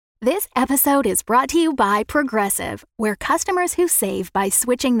This episode is brought to you by Progressive, where customers who save by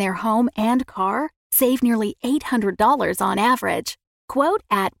switching their home and car save nearly $800 on average. Quote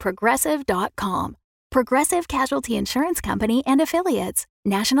at Progressive.com. Progressive Casualty Insurance Company and Affiliates.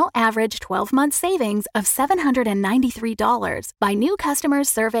 National average 12-month savings of $793 by new customers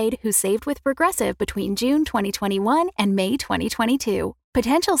surveyed who saved with Progressive between June 2021 and May 2022.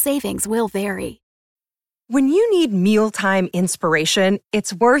 Potential savings will vary. When you need mealtime inspiration,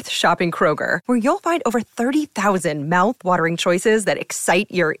 it's worth shopping Kroger, where you'll find over 30,000 mouth-watering choices that excite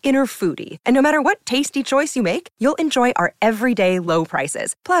your inner foodie. And no matter what tasty choice you make, you'll enjoy our everyday low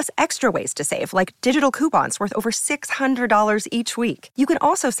prices, plus extra ways to save, like digital coupons worth over $600 each week. You can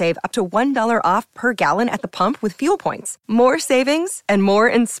also save up to $1 off per gallon at the pump with fuel points. More savings and more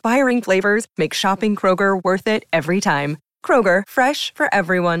inspiring flavors make shopping Kroger worth it every time. Kroger, fresh for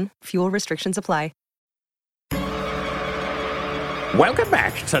everyone. Fuel restrictions apply. Welcome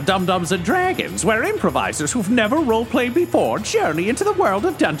back to Dum-Dums and Dragons, where improvisers who've never roleplayed before journey into the world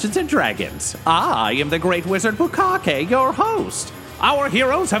of Dungeons and Dragons. I am the Great Wizard Bukake, your host. Our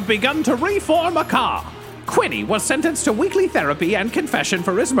heroes have begun to reform a car. Quinny was sentenced to weekly therapy and confession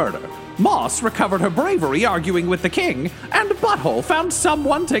for his murder. Moss recovered her bravery arguing with the king, and Butthole found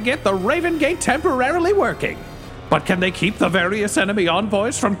someone to get the Raven Gate temporarily working. But can they keep the various enemy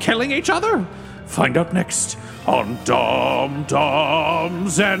envoys from killing each other? Find out next on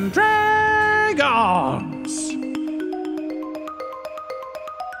Dum-Dums and Dragons.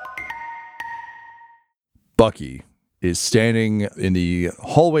 Bucky is standing in the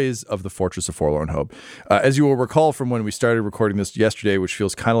hallways of the Fortress of Forlorn Hope. As you will recall from when we started recording this yesterday, which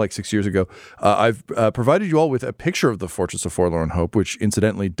feels kind of like 6 years ago, I've provided you all with a picture of the Fortress of Forlorn Hope, which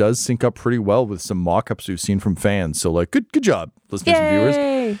incidentally does sync up pretty well with some mock-ups we've seen from fans. So, like, good job, listeners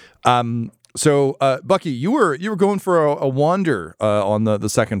and viewers. So, Bucky, you were going for a wander on the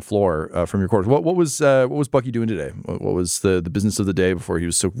second floor from your quarters. What was Bucky doing today? What was the business of the day before he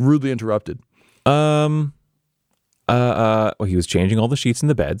was so rudely interrupted? Well, he was changing all the sheets in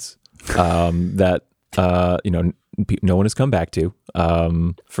the beds that no one has come back to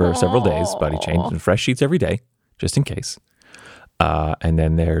for several days, but he changed fresh sheets every day just in case. And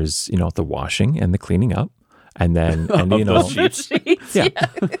then there's the washing and the cleaning up. And then, sheets. Yeah.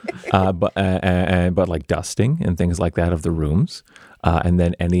 But like dusting and things like that of the rooms. And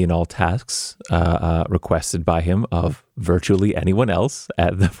then any and all tasks requested by him of virtually anyone else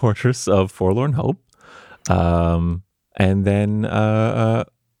at the Fortress of Forlorn Hope. And then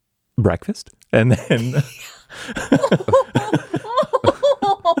breakfast. And then...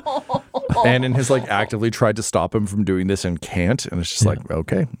 Annan has actively tried to stop him from doing this and can't, and it's just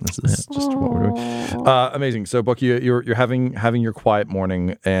okay, this is just what we're doing. Amazing. So, Bucky, you're having your quiet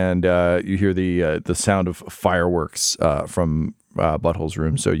morning, and you hear the sound of fireworks from Butthole's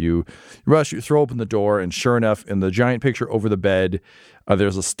room. So you rush, you throw open the door, and sure enough, in the giant picture over the bed,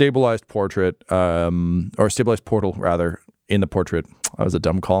 there's a stabilized portrait, or stabilized portal rather, in the portrait. That was a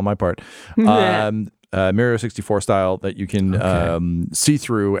dumb call on my part. Mario 64 style that you can see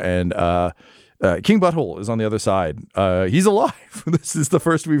through, and King Butthole is on the other side. He's alive. This is the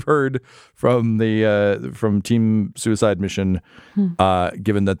first we've heard from from Team Suicide Mission,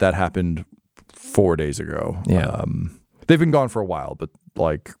 given that happened 4 days ago. Yeah. They've been gone for a while, but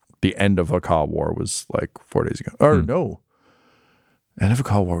the end of a Ka War was 4 days ago. Or no. End of a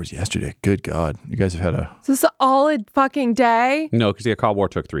Ka War was yesterday. Good God. You guys have had Is this all a fucking day? No, because the Ka War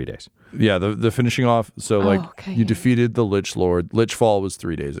took 3 days. Yeah, the finishing off. So, you defeated the Lich Lord. Lichfall was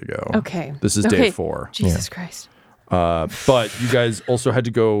 3 days ago. Okay. This is day 4. Jesus Christ. But you guys also had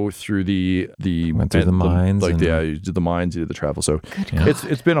to go through went through the mines. You did the mines, you did the travel. So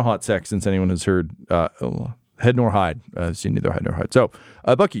it's been a hot sec since anyone has heard head nor hide. Seen neither head nor hide. So,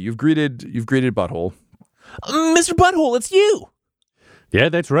 Bucky, you've greeted Butthole. Mr. Butthole, it's you. Yeah,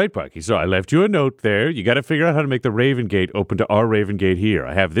 that's right, Bucky. So I left you a note there. You got to figure out how to make the Raven Gate open to our Raven Gate here.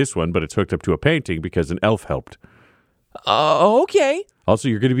 I have this one, but it's hooked up to a painting because an elf helped. Okay. Also,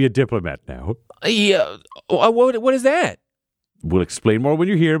 you're going to be a diplomat now. Yeah. What is that? We'll explain more when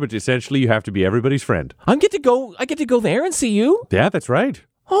you're here, but essentially you have to be everybody's friend. I get to go there and see you? Yeah, that's right.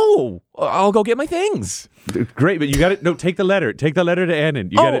 Oh, I'll go get my things. Great, but you got to take the letter. Take the letter to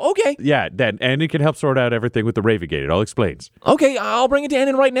Annan. Okay. Yeah, then Annan can help sort out everything with the Raven Gate. It all explains. Okay, I'll bring it to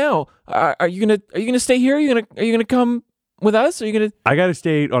Annan right now. Are you gonna stay here? Are you gonna come with us? I got to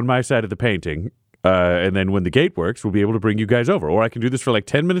stay on my side of the painting, and then when the gate works, we'll be able to bring you guys over. Or I can do this for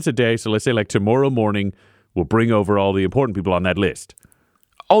 10 minutes a day. So let's say tomorrow morning, we'll bring over all the important people on that list.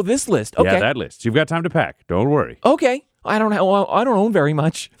 Oh, this list. Okay. Yeah, that list. You've got time to pack. Don't worry. Okay. I don't own very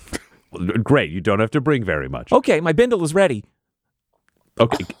much. Great. You don't have to bring very much. Okay, my bindle is ready.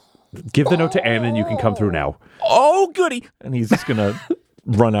 Okay. Give the note to Anna and you can come through now. Oh, goody. And he's just going to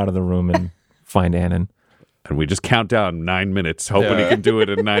run out of the room and find Annan. And we just count down 9 minutes, hoping he can do it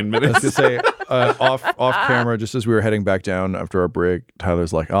in 9 I minutes. was gonna say, off camera, just as we were heading back down after our break,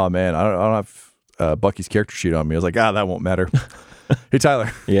 Tyler's like, "Oh man, I don't have Bucky's character sheet on me." I was like, that won't matter. Hey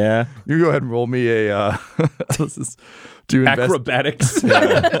Tyler, Yeah. you go ahead and roll me a let's just do Acrobatics.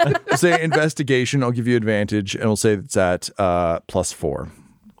 We'll say investigation. I'll give you advantage, and we'll say it's at +4.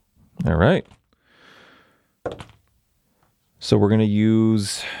 All right. So we're going to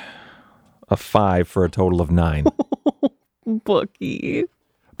use a 5 for a total of 9. Bookie.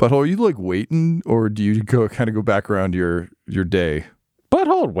 But are you like waiting, or do you kind of go back around your day?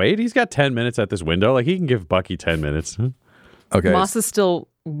 But wait, he's got 10 minutes at this window. Like, he can give Bucky 10 minutes. Okay. Moss is still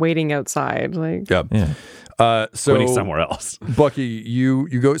waiting outside. Like, Yeah. So When he's somewhere else. Bucky, you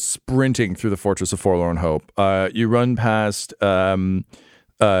go sprinting through the Fortress of Forlorn Hope. You run past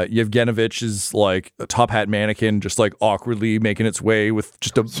Yevgenovich's like top hat mannequin, just like awkwardly making its way with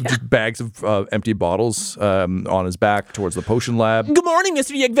just bags of empty bottles on his back towards the potion lab. Good morning,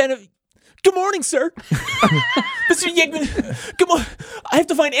 Mr. Yevgenov. Good morning, sir. Mr. Yevgen. Good morning. I have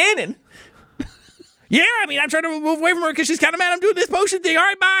to find Annan. Yeah, I mean, I'm trying to move away from her because she's kind of mad I'm doing this potion thing. All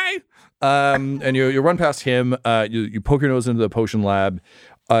right, bye. And you run past him. You poke your nose into the potion lab,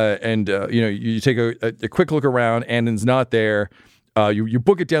 and you take a quick look around. Annan's not there. You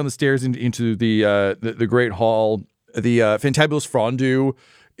book it down the stairs into the great hall. The fantabulous Frondu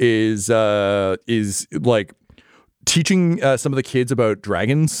is like teaching some of the kids about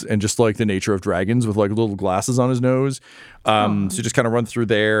dragons and just like the nature of dragons with like little glasses on his nose. So just kind of run through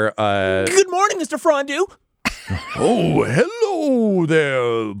there. Good morning, Mr. Frondu. Oh, hello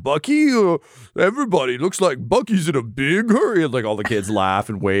there, Bucky. Everybody looks like Bucky's in a big hurry. And like all the kids laugh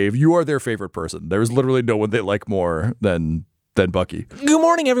and wave. You are their favorite person. There's literally no one they like more than Bucky. Good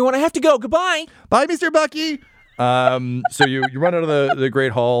morning, everyone. I have to go. Goodbye. Bye, Mr. Bucky. So you run out of the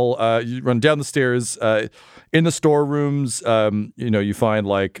great hall. You run down the stairs. In the storerooms, you find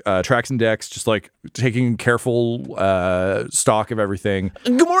like Trax and Dex just like taking careful stock of everything.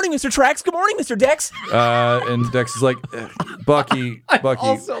 Good morning, Mr. Trax. Good morning, Mr. Dex. And Dex is like, Bucky. I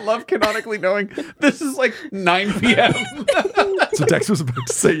also love canonically knowing this is like 9 p.m. So Dex was about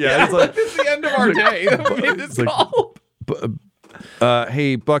to say, it's like It's the end of our day. We made this like, call.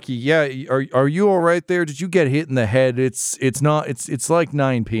 Hey Bucky, are you all right there? Did you get hit in the head? It's like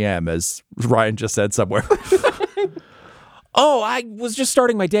 9 p.m. as Ryan just said somewhere. Oh, I was just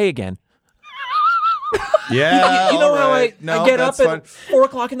starting my day again. Yeah, You know how I get up fine. at 4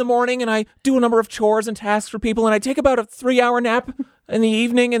 o'clock in the morning and I do a number of chores and tasks for people and I take about a 3-hour nap in the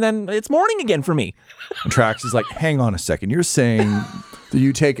evening and then it's morning again for me. And Trax is like, hang on a second. You're saying that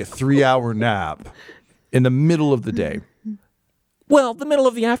you take a 3-hour nap in the middle of the day? Well, the middle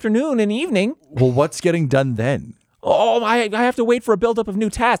of the afternoon and evening. Well, what's getting done then? Oh, I have to wait for a buildup of new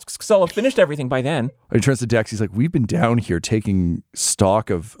tasks, so I'll have finished everything by then. He turns to Dex. He's like, we've been down here taking stock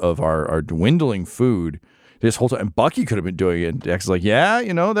of our dwindling food this whole time. And Bucky could have been doing it. And Dex is like, yeah,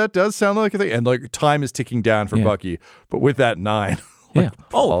 that does sound like a thing. And like time is ticking down for Bucky. But with that 9. Yeah.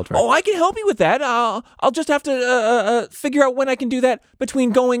 I can help you with that. I'll just have to figure out when I can do that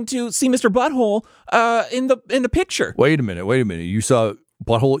between going to see Mr. Butthole in the picture. Wait a minute. You saw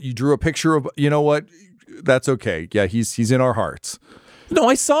Butthole. You drew a picture of. You know what? That's okay. Yeah, he's in our hearts. No,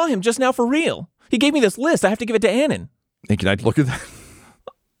 I saw him just now for real. He gave me this list. I have to give it to Annan. Hey, can I look at that?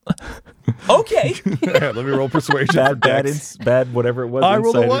 Okay. Yeah, let me roll persuasion. Bad, whatever it was. I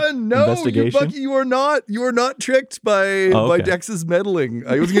rolled a insider 1. No, investigation. Bucky, you are not tricked by Dex's meddling.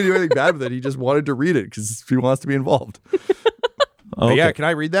 He wasn't going to do anything bad with it. He just wanted to read it because he wants to be involved. Okay. Yeah, can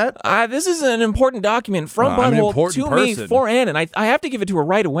I read that? This is an important document from Butthole to me for Annan. I have to give it to her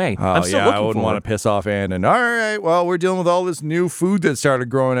right away. I'm still looking I wouldn't want to piss off Annan. All right, well, we're dealing with all this new food that started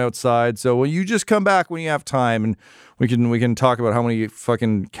growing outside. So will you just come back when you have time and we can talk about how many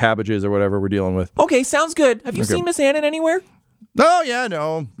fucking cabbages or whatever we're dealing with. Okay, sounds good. Have you seen Miss Annan anywhere? No, yeah,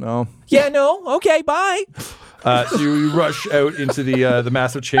 no. Yeah, no. Okay, bye. So you rush out into the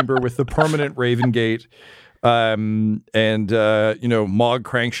massive chamber with the permanent Raven Gate. Mog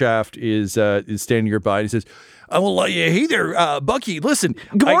Crankshaft is standing nearby. And he says, hey there, Bucky. Listen,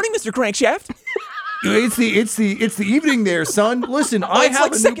 good morning, Mr. Crankshaft. It's the evening there, son. Listen, I it's have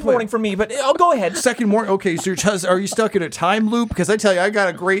like a second morning for me, but I'll go ahead. Second morning. Okay, so are you stuck in a time loop? Because I tell you, I got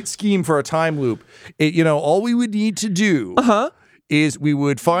a great scheme for a time loop. All we would need to do. Is we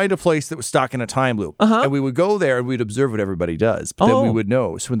would find a place that was stuck in a time loop. And we would go there and we'd observe what everybody does. But then we would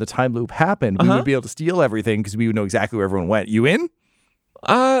know. So when the time loop happened, we would be able to steal everything because we would know exactly where everyone went. You in?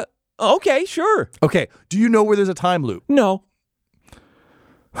 Okay, sure. Okay. Do you know where there's a time loop? No.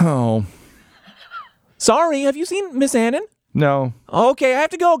 Oh, Sorry, have you seen Miss Annan? no. Okay, I have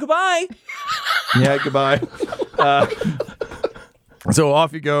to go. Goodbye. Yeah, goodbye. So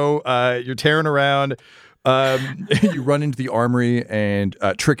off you go. You're tearing around. You run into the armory, and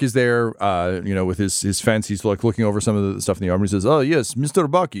Trick is there. With his fence. He's like looking over some of the stuff in the armory. He says, "Oh yes, Mr.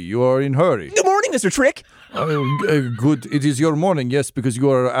 Bucky, you are in hurry." Good morning, Mr. Trick. Good. It is your morning, yes, because you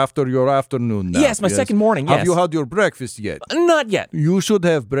are after your afternoon now. Yes, my second morning, Have yes. you had your breakfast yet? Not yet. You should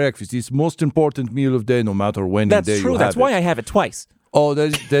have breakfast. It's the most important meal of the day, no matter when in the That's day true. you That's have why it. I have it twice. Oh,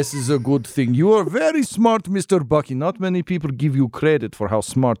 this is a good thing. You are very smart, Mr. Bucky. Not many people give you credit for how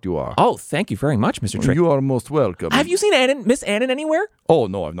smart you are. Oh, thank you very much, Mr. Trick. You are most welcome. Have you seen Miss Annan anywhere? Oh,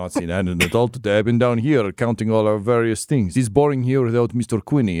 no, I've not seen Annan at all today. I've been down here counting all our various things. It's boring here without Mr.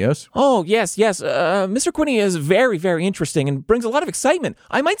 Quinny, yes? Oh, yes. Mr. Quinney is very, very interesting and brings a lot of excitement.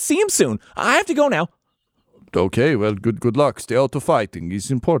 I might see him soon. I have to go now. Okay, well, good luck. Stay out of fighting.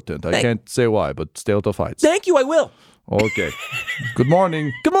 It's important. I can't say why, but stay out of fights. Thank you, I will. Okay. Good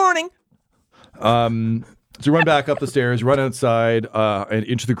morning. Good morning. So you run back up the stairs, you run outside, and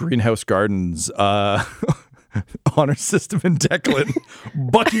into the greenhouse gardens. Honor System and Declan.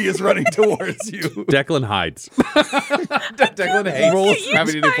 Bucky is running towards you. Declan hides. Declan hates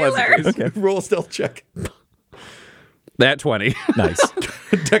having to do pleasantries. Okay, roll a stealth check. That 20. Nice.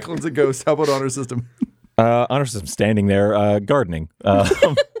 Declan's a ghost. How about Honor System? Honor System standing there gardening.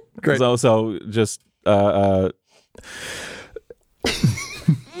 Great. So just... Good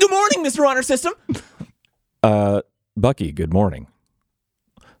morning, Mr. Honor System. Bucky, good morning.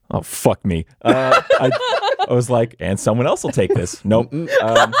 Oh, fuck me. I was like, and someone else will take this. Nope.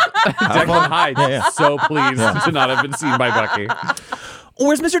 Declan hides. So pleased to not have been seen by Bucky.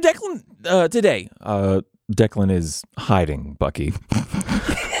 Where's Mr. Declan today? Declan is hiding, Bucky.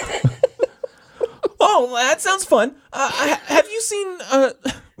 Oh, that sounds fun. Have you seen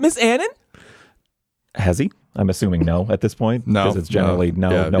Miss Annan? Has he? I'm assuming no at this point. No. Because it's generally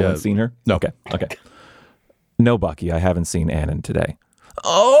no one's seen her? No. Okay. No, Bucky, I haven't seen Annan today.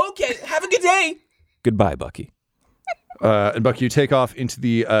 Okay, have a good day. Goodbye, Bucky. And Bucky, you take off into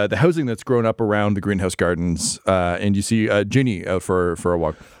the housing that's grown up around the greenhouse gardens, and you see Ginny out for a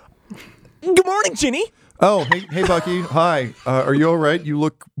walk. Good morning, Ginny. Oh, hey, Bucky. Hi. Are you all right? You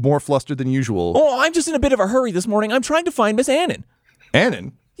look more flustered than usual. Oh, I'm just in a bit of a hurry this morning. I'm trying to find Miss Annan.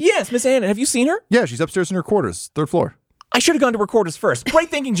 Annan? Yes, Miss Annan. Have you seen her? Yeah, she's upstairs in her quarters, 3rd floor. I should have gone to her quarters first.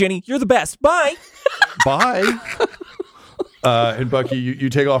 Great thinking, Ginny. You're the best. Bye. Bye. And Bucky, you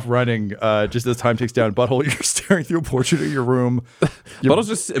take off running just as time ticks down. Butthole, you're staring through a portrait of your room.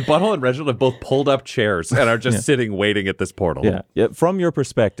 Butthole and Reginald have both pulled up chairs and are just sitting waiting at this portal. Yeah. From your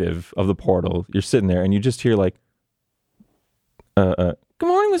perspective of the portal, you're sitting there and you just hear like, good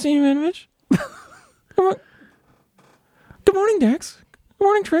morning, Miss Ivanovich. Good morning, Dex. Good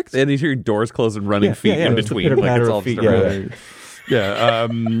morning, Trix. And you hear doors close and running feet in between. Like it's all just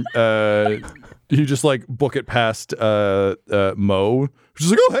You just like book it past Mo. She's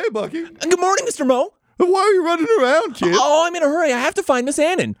like, oh, hey, Bucky. Good morning, Mr. Mo. Why are you running around, kid? Oh, I'm in a hurry. I have to find Miss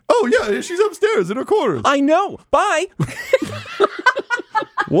Annan. Oh, yeah, she's upstairs in her quarters. I know. Bye.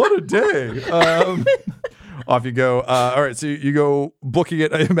 What a day. Off you go. All right, so you go booking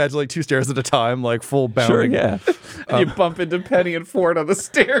it, I imagine, like 2 stairs at a time, like full bounding. Sure, yeah. And you bump into Penny and Ford on the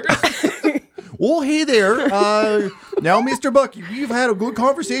stairs. Well, hey there. Now, Mr. Bucky, we've had a good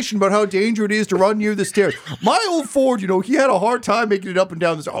conversation about how dangerous it is to run near the stairs. My old Ford, he had a hard time making it up and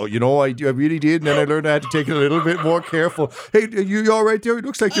down the stairs. Oh, I really did, and then I learned I had to take it a little bit more careful. Hey, you all right there? It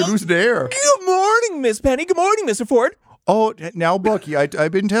looks like you're losing air. Good morning, Miss Penny. Good morning, Mr. Ford. Oh, now, Bucky,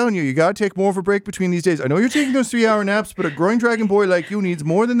 I've been telling you got to take more of a break between these days. I know you're taking those 3-hour naps, but a growing dragon boy like you needs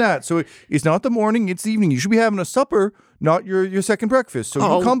more than that. So it's not the morning, it's the evening. You should be having a supper, not your second breakfast.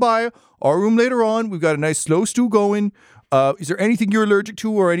 So you come by our room later on. We've got a nice slow stew going. Is there anything you're allergic to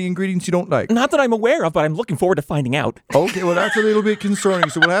or any ingredients you don't like? Not that I'm aware of, but I'm looking forward to finding out. Okay, well, that's a little bit concerning.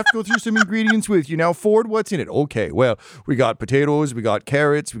 So we'll have to go through some ingredients with you. Now, Ford, what's in it? Okay, well, we got potatoes, we got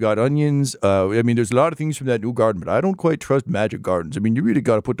carrots, we got onions. There's a lot of things from that new garden, but I don't quite trust magic gardens. You really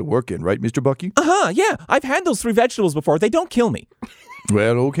got to put the work in, right, Mr. Bucky? Yeah. I've had those 3 vegetables before. They don't kill me.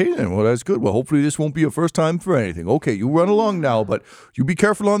 Well, okay then. Well, that's good. Well, hopefully this won't be a first time for anything. Okay, you run along now, but you be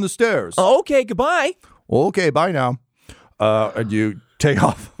careful on the stairs. Okay, goodbye. Okay, bye now. And you take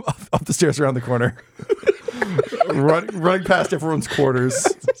off up the stairs around the corner, running past everyone's quarters.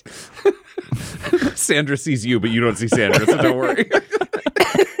 Sandra sees you, but you don't see Sandra, so don't worry.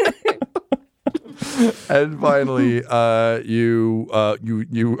 And finally, you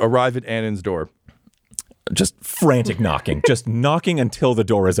arrive at Annan's door. Just frantic knocking. Just knocking until the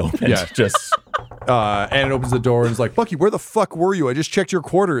door is open. Yeah, just Annan opens the door and is like, Bucky, where the fuck were you? I just checked your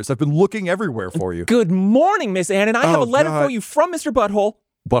quarters. I've been looking everywhere for you. Good morning, Miss Annan. I have a letter for you from Mr. Butthole.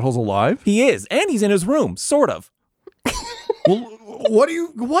 Butthole's alive? He is, and he's in his room, sort of. Well,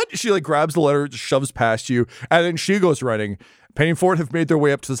 what? She like grabs the letter, shoves past you, and then she goes running. Penny and Ford have made their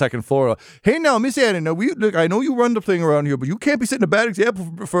way up to the second floor. Hey, now, Miss Annan, I know you run the thing around here, but you can't be setting a bad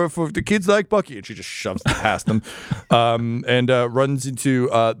example for the kids like Bucky. And she just shoves past them and runs into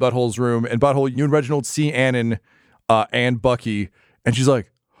Butthole's room. And Butthole, you and Reginald see Annan and Bucky, and she's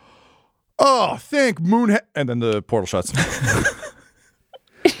like, "Oh, thank Moonhead." And then the portal shuts.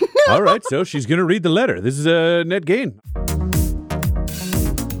 All right, so she's going to read the letter. This is a net gain.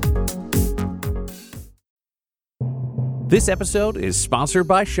 This episode is sponsored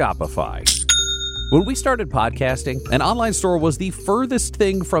by Shopify. When we started podcasting, an online store was the furthest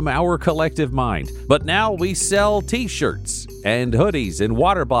thing from our collective mind. But now we sell t-shirts and hoodies and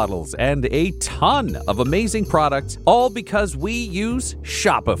water bottles and a ton of amazing products, all because we use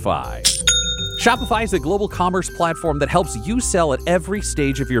Shopify. Shopify is a global commerce platform that helps you sell at every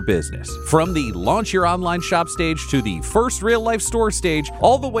stage of your business. From the launch your online shop stage to the first real life store stage,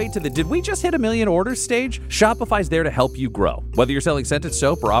 all the way to the did we just hit 1 million orders stage? Shopify's there to help you grow. Whether you're selling scented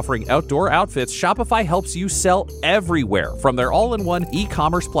soap or offering outdoor outfits, Shopify helps you sell everywhere. From their all-in-one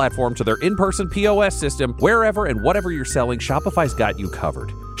e-commerce platform to their in-person POS system, wherever and whatever you're selling, Shopify's got you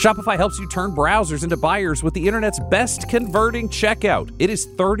covered. Shopify helps you turn browsers into buyers with the internet's best converting checkout. It is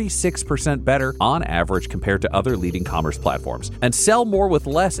 36% better on average compared to other leading commerce platforms. And sell more with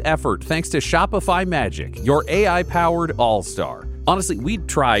less effort thanks to Shopify Magic, your AI-powered all-star. Honestly, we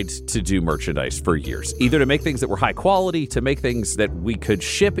tried to do merchandise for years, either to make things that were high quality, to make things that we could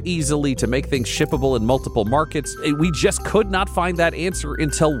ship easily, to make things shippable in multiple markets. We just could not find that answer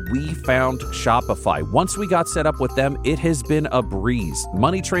until we found Shopify. Once we got set up with them, it has been a breeze.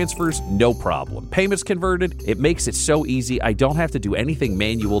 Money transfers, no problem. Payments converted, it makes it so easy. I don't have to do anything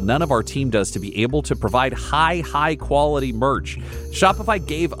manual. None of our team does to be able to provide high quality merch. Shopify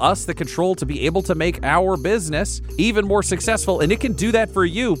gave us the control to be able to make our business even more successful, and it can do that for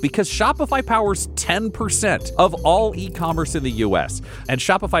you because Shopify powers 10% of all e-commerce in the U.S. And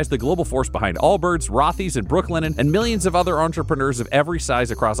Shopify is the global force behind Allbirds, Rothy's, and Brooklinen, and millions of other entrepreneurs of every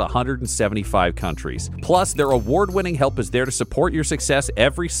size across 175 countries. Plus, their award-winning help is there to support your success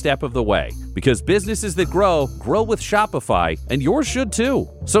every step of the way. Because businesses that grow with Shopify, and yours should too.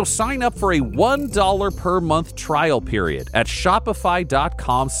 So sign up for a $1 per month trial period at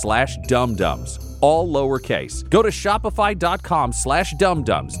shopify.com/dumdums. All lowercase. Go to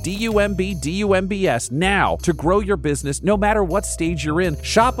shopify.com/dumdums, DUMBS now to grow your business no matter what stage you're in.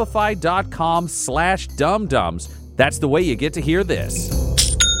 Shopify.com/dumdums. That's the way you get to hear this.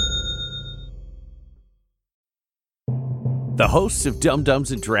 The hosts of Dum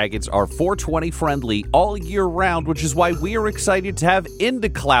Dums and Dragons are 420 friendly all year round, which is why we are excited to have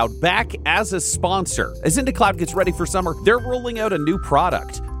IndaCloud back as a sponsor. As IndaCloud gets ready for summer, they're rolling out a new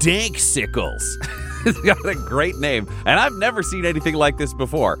product, Danksicles. It's got a great name, and I've never seen anything like this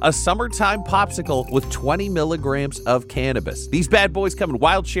before. A summertime popsicle with 20 milligrams of cannabis. These bad boys come in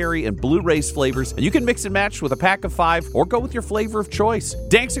wild cherry and blue race flavors, and you can mix and match with a pack of 5 or go with your flavor of choice.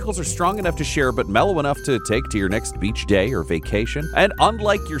 Danksicles are strong enough to share, but mellow enough to take to your next beach day or vacation. And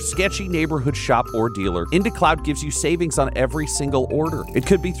unlike your sketchy neighborhood shop or dealer, IndaCloud gives you savings on every single order. It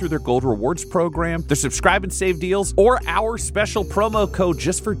could be through their Gold Rewards program, their subscribe and save deals, or our special promo code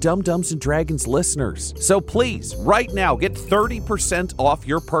just for Dum Dums and Dragons listeners. So please, right now, get 30% off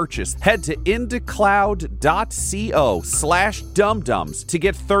your purchase. Head to indacloud.co/dumdums to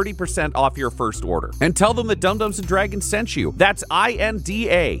get 30% off your first order. And tell them that Dum Dums and Dragons sent you. That's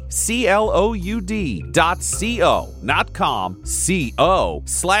INDACLOUD.co, not com,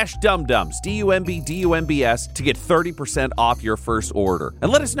 CO/dumdums, DUMBS to get 30% off your first order.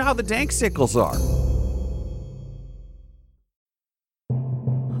 And let us know how the Danksicles are.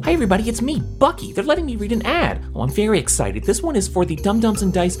 Hi everybody, it's me, Bucky. They're letting me read an ad. Oh, I'm very excited. This one is for the Dum Dums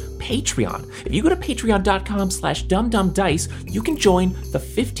and Dice Patreon. If you go to patreon.com/dumdumdice, you can join the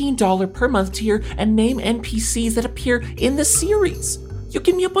 $15 per month tier and name NPCs that appear in the series. You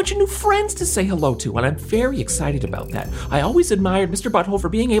give me a bunch of new friends to say hello to, and I'm very excited about that. I always admired Mr. Butthole for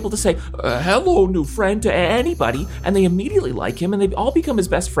being able to say, hello, new friend, to anybody, and they immediately like him, and they all become his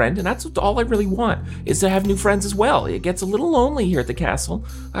best friend, and that's all I really want, is to have new friends as well. It gets a little lonely here at the castle,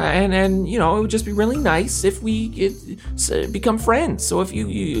 and you know, it would just be really nice if we become friends. So if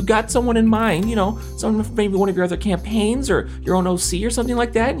you got someone in mind, you know, maybe one of your other campaigns, or your own OC or something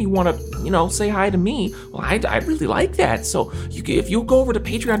like that, and you want to, you know, say hi to me, well, I'd really like that. So if you go over to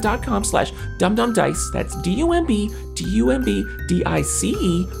patreon.com/dumdumdice. That's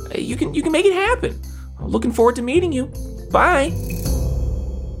DUMBDUMBDICE. You can make it happen. Looking forward to meeting you. Bye.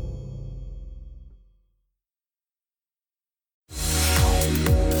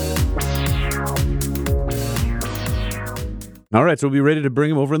 All right, so we'll be ready to bring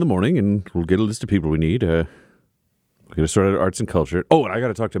him over in the morning, and we'll get a list of people we need. We're going to start at arts and culture. Oh, and I got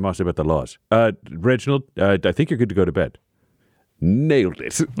to talk to Moss about the laws. Reginald, I think you're good to go to bed. Nailed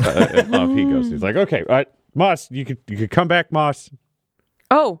it. Off he goes. He's like, okay, all right, Moss, you could come back, Moss.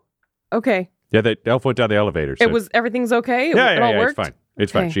 Oh, okay. Yeah, the elf went down the elevator. So. Everything's okay? Yeah, it all worked? it's fine.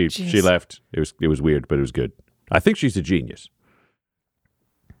 It's fine. She left. It was weird, but it was good. I think she's a genius.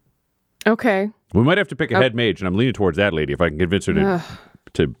 Okay. We might have to pick a head mage, and I'm leaning towards that lady if I can convince her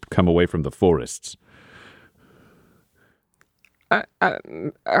to come away from the forests.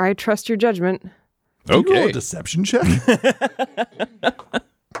 I trust your judgment. Do you roll a deception check?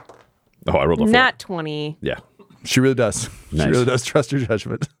 I rolled a 4. Nat 20. Yeah. She really does. Nice. She really does trust your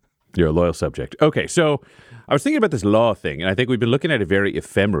judgment. You're a loyal subject. Okay, so I was thinking about this law thing, and I think we've been looking at it very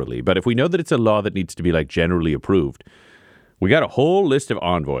ephemerally, but if we know that it's a law that needs to be, like, generally approved, we got a whole list of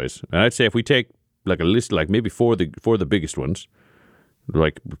envoys, and I'd say if we take like a list, like maybe four of the biggest ones,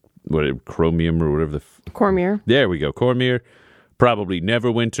 like Chromium or whatever Cormier. There we go, Cormier, probably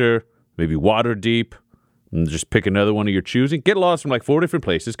Neverwinter, maybe Waterdeep, and just pick another one of your choosing. Get laws from like 4 different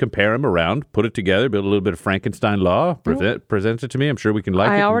places, compare them around, put it together, build a little bit of Frankenstein law, present it to me. I'm sure we can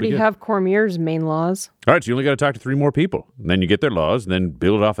like it. I already have Cormier's main laws. All right, so you only got to talk to 3 more people. And then you get their laws, and then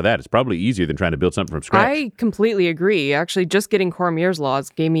build it off of that. It's probably easier than trying to build something from scratch. I completely agree. Actually, just getting Cormier's laws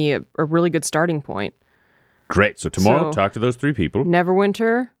gave me a really good starting point. Great. So tomorrow, talk to those 3 people.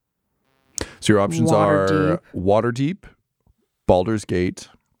 Neverwinter. So your options are Waterdeep, Baldur's Gate,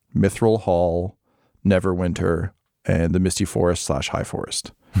 Mithril Hall, Neverwinter, and the Misty Forest / High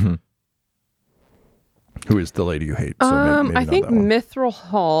Forest. Who is the lady you hate? So maybe I think Mithril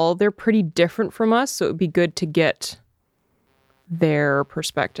Hall, they're pretty different from us, so it would be good to get their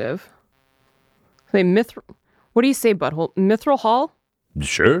perspective. What do you say, Butthole? Mithril Hall?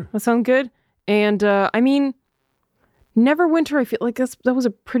 Sure. That sounds good. And, I mean, Neverwinter, I feel like that was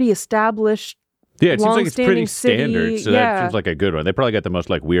a pretty established, yeah, it seems like it's pretty city. standard, so that seems like a good one. They probably got the most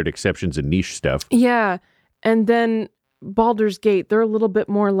like weird exceptions and niche stuff. Yeah, and then Baldur's Gate, they're a little bit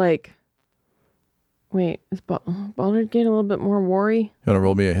more like... Wait, is Baldur's Gate a little bit more war-y? You want to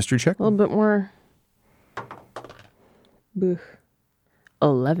roll me a history check? A little bit more... Boo.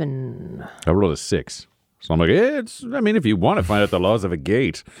 11. I rolled a 6. So I'm like, if you want to find out the laws of a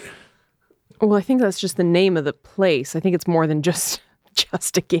gate. Well, I think that's just the name of the place. I think it's more than just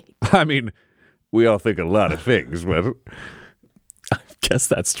a gate. I mean, we all think a lot of things, but I guess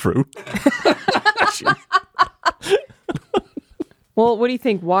that's true. Well, what do you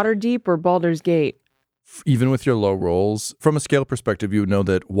think? Waterdeep or Baldur's Gate? Even with your low rolls, from a scale perspective, you would know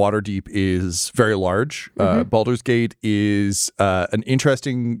that Waterdeep is very large. Baldur's Gate is an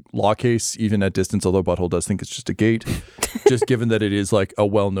interesting law case, even at distance, although Butthole does think it's just a gate, just given that it is like a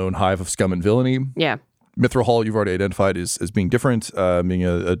well-known hive of scum and villainy. Yeah. Mithril Hall, you've already identified as being different, being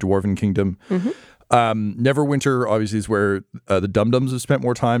a dwarven kingdom. Neverwinter, obviously, is where the Dum-Dums have spent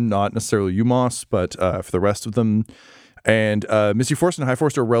more time, not necessarily you, Moss, but for the rest of them. And Misty Forest and High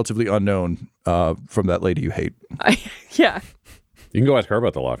Forest are relatively unknown from that lady you hate. Yeah. You can go ask her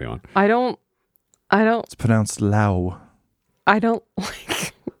about the law if you want. I don't. It's pronounced Lao. I don't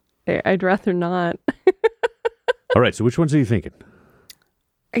like. I'd rather not. All right, so which ones are you thinking?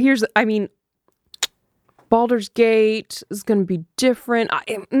 Baldur's Gate is going to be different.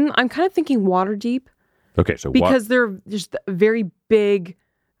 I'm kind of thinking Waterdeep. Okay, so because they're just very big,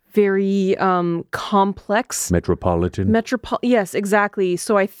 very complex. Metropolitan. Yes, exactly.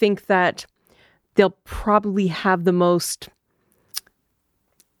 So I think that they'll probably have the most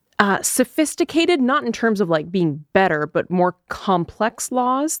sophisticated, not in terms of like being better, but more complex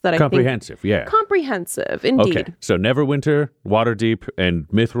laws that Comprehensive, yeah. Comprehensive, indeed. Okay, so Neverwinter, Waterdeep, and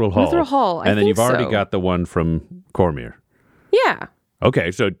Mithril Hall. Mithril Hall, and then you've already got the one from Cormier. Yeah.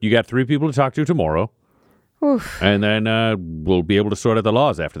 Okay, so you got 3 people to talk to tomorrow. Oof. And then we'll be able to sort out the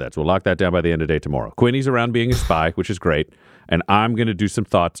laws after that. So we'll lock that down by the end of the day tomorrow. Quinny's around being a spy, which is great. And I'm going to do some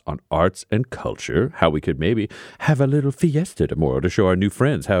thoughts on arts and culture, how we could maybe have a little fiesta tomorrow to show our new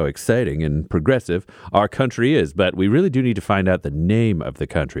friends how exciting and progressive our country is. But we really do need to find out the name of the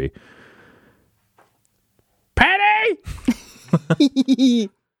country. Patty!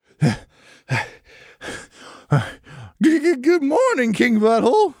 Good morning, King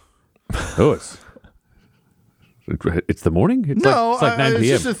Butthole. Oh, it's the morning? It's like 9 p.m.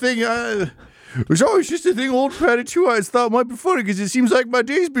 It's just a thing. It was always just a thing old Patty Two Eyes thought might be funny because it seems like my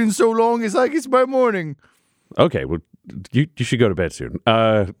day's been so long, it's like it's my morning. Okay, well, you should go to bed soon.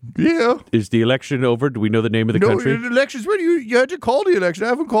 Yeah. Is the election over? Do we know the name of the country? No, the election's ready. You had to call the election. I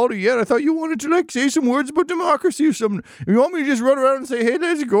haven't called it yet. I thought you wanted to, like, say some words about democracy or something. If you want me to just run around and say, hey,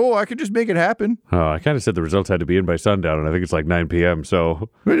 let's go, I can just make it happen. Oh, I kind of said the results had to be in by sundown, and I think it's like 9 p.m., so...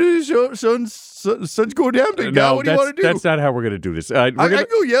 Sun's going down, big guy. What do you want to do? That's not how we're going to do this. I can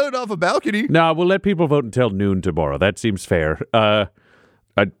go yell it off a balcony. No, we'll let people vote until noon tomorrow. That seems fair.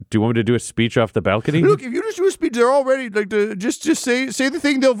 Do you want me to do a speech off the balcony? Look, if you just do a speech, they're all ready. Like, just say the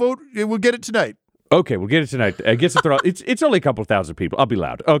thing, they'll vote, and we'll get it tonight. Okay, we'll get it tonight. I guess if they're all, it's only a couple thousand people. I'll be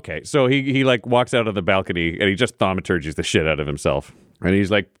loud. Okay, so he like walks out of the balcony and he just thaumaturgies the shit out of himself. And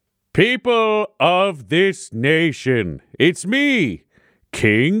he's like, people of this nation, it's me,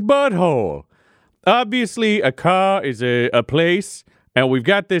 King Butthole. Obviously, a car is a place, and we've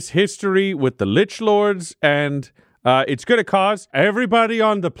got this history with the Lich Lords, and it's going to cause everybody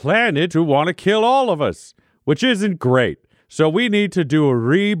on the planet to want to kill all of us, which isn't great. So we need to do a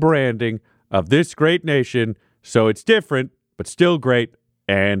rebranding of this great nation so it's different, but still great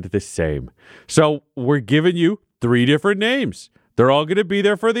and the same. So we're giving you 3 different names. They're all going to be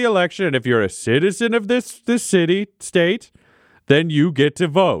there for the election, and if you're a citizen of this city, state, then you get to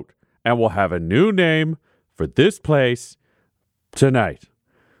vote. And we'll have a new name for this place tonight.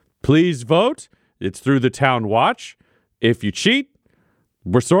 Please vote. It's through the Town Watch. If you cheat,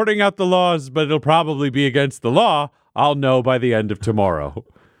 we're sorting out the laws, but it'll probably be against the law. I'll know by the end of tomorrow.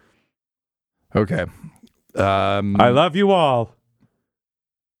 Okay. I love you all.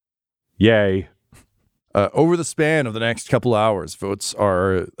 Yay. Over the span of the next couple hours, votes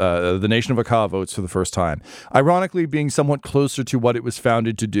are the Nation of Akka votes for the first time. Ironically, being somewhat closer to what it was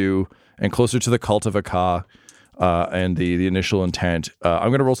founded to do and closer to the cult of Akka and the initial intent. I'm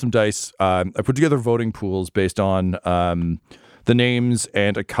going to roll some dice. I put together voting pools based on the names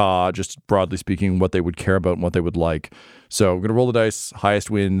and Akka, just broadly speaking, what they would care about and what they would like. So I'm going to roll the dice.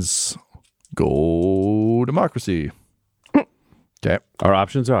 Highest wins. Go democracy. Okay. Our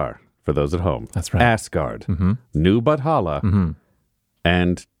options are, for those at home, that's right, Asgard, New Buthala,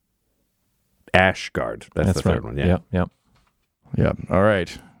 and Ashgard. That's the third one. Yeah. Yep. All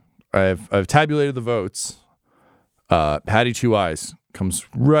right. I've tabulated the votes. Patty Two Eyes comes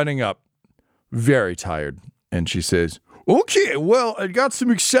running up, very tired, and she says, okay, well, I got some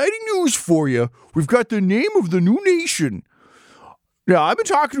exciting news for you. We've got the name of the new nation. Now, I've been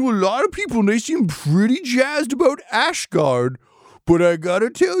talking to a lot of people, and they seem pretty jazzed about Ashgard, but I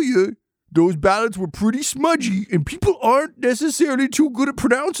gotta tell you, those ballots were pretty smudgy, and people aren't necessarily too good at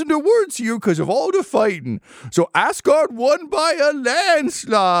pronouncing their words here because of all the fighting. So Asgard won by a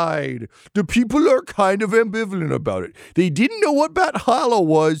landslide. The people are kind of ambivalent about it. They didn't know what Valhalla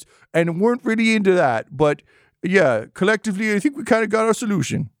was and weren't really into that. But yeah, collectively, I think we kind of got our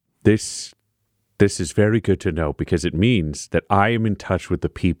solution. This is very good to know because it means that I am in touch with the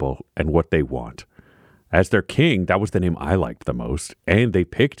people and what they want. As their king, that was the name I liked the most, and they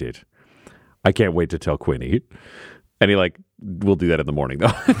picked it. I can't wait to tell Quinny. And he we'll do that in the morning,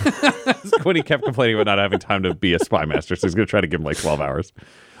 though. Quinny kept complaining about not having time to be a spy master, so he's going to try to give him 12 hours.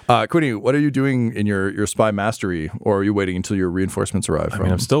 Quinny, what are you doing in your spy mastery, or are you waiting until your reinforcements arrive?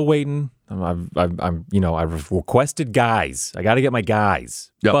 I'm still waiting. I've requested guys. I got to get my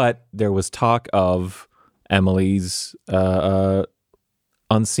guys. Yep. But there was talk of Emily's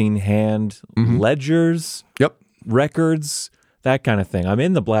unseen hand ledgers, records, that kind of thing. I'm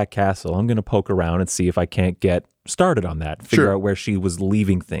in the Black Castle. I'm going to poke around and see if I can't get started on that. Figure out where she was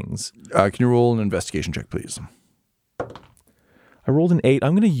leaving things. Can you roll an investigation check, please? I rolled an 8.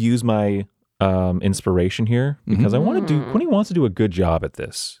 I'm going to use my inspiration here because I want to do. Quinny wants to do a good job at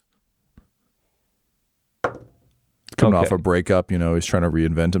this. Coming off a breakup, he's trying to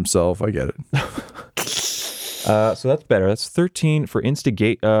reinvent himself. I get it. So that's better. That's 13 for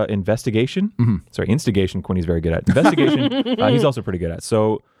investigation. Sorry, instigation. Quinny's very good at. Investigation, he's also pretty good at.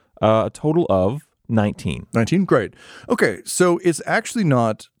 So a total of 19. 19, great. Okay, so it's actually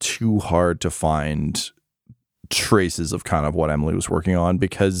not too hard to find traces of kind of what Emily was working on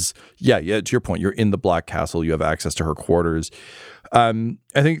because, yeah, to your point, you're in the Black Castle. You have access to her quarters. I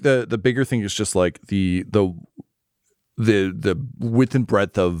think the bigger thing is just like the width and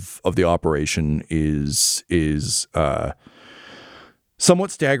breadth of the operation is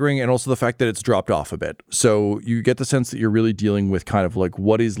somewhat staggering, and also the fact that it's dropped off a bit. So you get the sense that you're really dealing with kind of like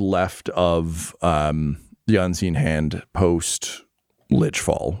what is left of the unseen hand post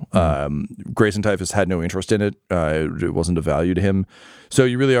Lichfall. Grayson Typhus had no interest in it. It wasn't of value to him. So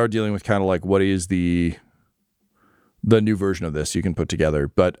you really are dealing with kind of like what is the new version of this you can put together.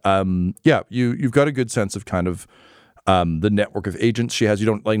 But you've got a good sense of kind of the network of agents she has. You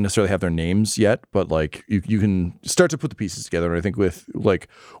don't necessarily have their names yet, but you can start to put the pieces together. And I think with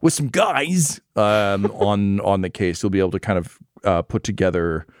some guys on the case, you'll be able to kind of put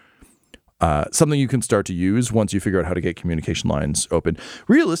together something you can start to use once you figure out how to get communication lines open.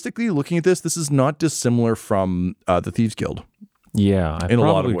 Realistically, looking at this is not dissimilar from the Thieves Guild. Yeah, I'm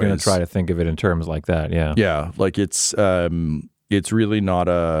probably going to try to think of it in terms like that. Yeah, yeah, it's really not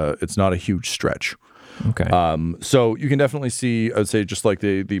a huge stretch. Okay. So you can definitely see, I would say, just like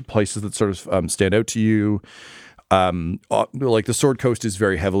the places that sort of stand out to you. Like the Sword Coast is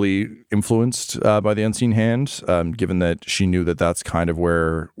very heavily influenced by the Unseen Hand, given that she knew that that's kind of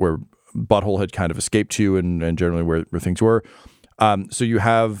where Butthole had kind of escaped to, and generally where things were. So you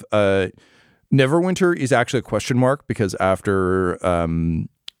have Neverwinter is actually a question mark, because after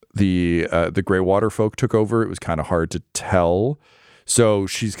the Greywater folk took over, it was kind of hard to tell. So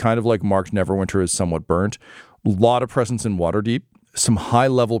she's kind of like marked Neverwinter as somewhat burnt. A lot of presence in Waterdeep, some high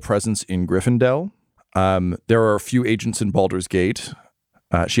level presence in Gryffindor. There are a few agents in Baldur's Gate.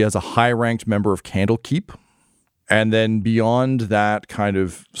 She has a high ranked member of Candlekeep. And then beyond that, kind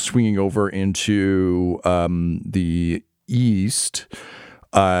of swinging over into the east,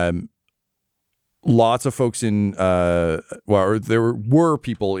 lots of folks in, there were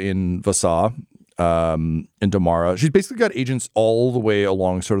people in Vasa, in Damara. She's basically got agents all the way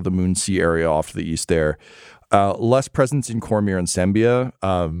along sort of the Moonsea area off to the east there. Less presence in Cormyr and Sembia,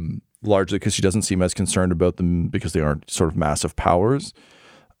 largely because she doesn't seem as concerned about them because they aren't sort of massive powers.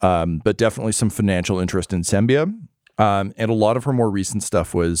 But definitely some financial interest in Sembia. And a lot of her more recent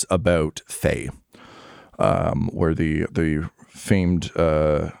stuff was about Thay, where the famed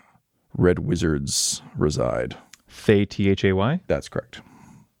Red Wizards reside. Thay, Thay? That's correct.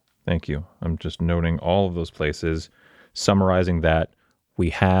 Thank you. I'm just noting all of those places, summarizing that we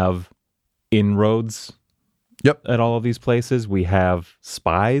have inroads at all of these places. We have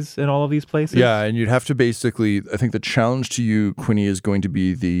spies in all of these places. Yeah, and you'd have to basically, I think the challenge to you, Quinny, is going to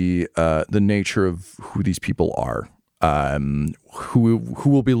be the nature of who these people are. Who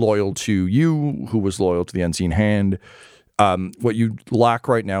will be loyal to you, who was loyal to the Unseen Hand. What you lack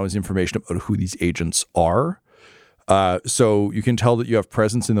right now is information about who these agents are. So you can tell that you have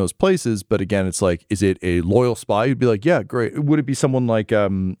presence in those places, but again, it's like, is it a loyal spy? You'd be like, yeah, great. Would it be someone like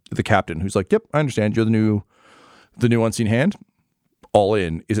the captain who's like, yep, I understand, you're the new Unseen Hand? All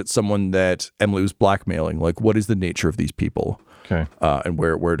in. Is it someone that Emily was blackmailing? Like, what is the nature of these people? Okay. And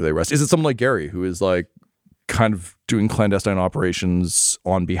where do they rest? Is it someone like Gary, who is like kind of doing clandestine operations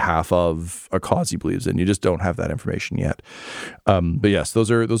on behalf of a cause he believes in? You just don't have that information yet. But yes, those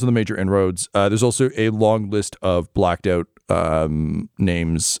are the major inroads. There's also a long list of blacked out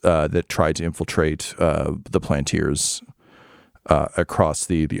names that tried to infiltrate the Plantiers across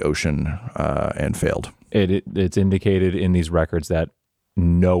the ocean and failed. It's indicated in these records that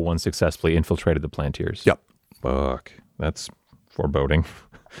no one successfully infiltrated the Plantiers. Yep. Fuck. That's foreboding.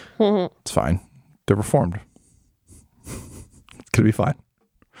 It's fine. They're reformed. It's going to be fine.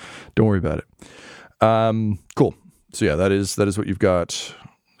 Don't worry about it. Cool. So yeah, that is what you've got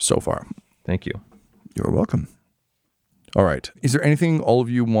so far. Thank you. You're welcome. All right. Is there anything all of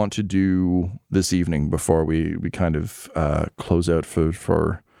you want to do this evening before we kind of close out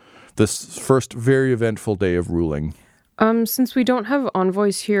for this first very eventful day of ruling? Since we don't have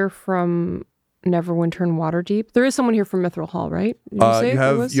envoys here from Neverwinter and Waterdeep, there is someone here from Mithril Hall, right?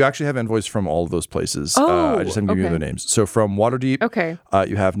 You actually have envoys from all of those places. Oh, I just haven't given you their names. So from Waterdeep,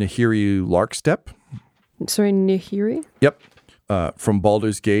 you have Nahiri Larkstep. Sorry, Nahiri? Yep. From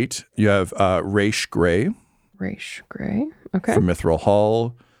Baldur's Gate, you have Raish Grey. Raish Grey. Okay. From Mithril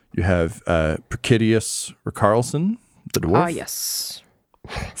Hall, you have Perkidius Carlson, the dwarf. Ah, yes.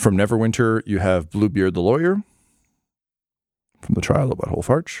 From Neverwinter, you have Bluebeard the lawyer. From the Trial of Butthole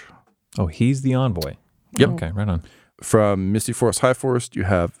Farch. Oh, he's the envoy. Yep. Okay, right on. From Misty Forest High Forest, you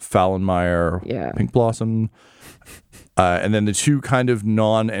have Fallenmeyer, Pink Blossom. And then the two kind of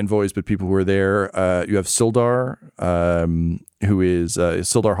non-envoys, but people who are there, you have Sildar, who is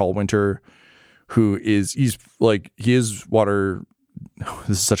Sildar Hallwinter, who is, he is water,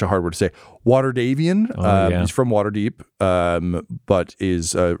 this is such a hard word to say, Waterdavian. He's from Waterdeep, but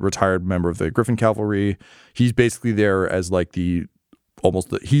is a retired member of the Griffin Cavalry. He's basically there as like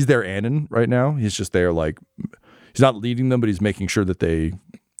he's their Anon right now. He's just there, like, he's not leading them, but he's making sure that they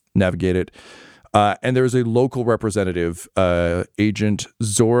navigate it. And there's a local representative, Agent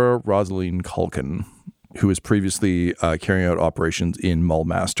Zora Rosaline Culkin, who was previously carrying out operations in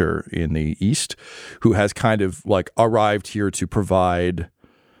Mulmaster in the east, who has kind of like arrived here to provide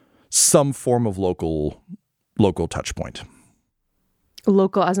some form of local local touch point.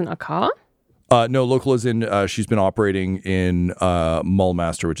 Local as in a car? No, local as in she's been operating in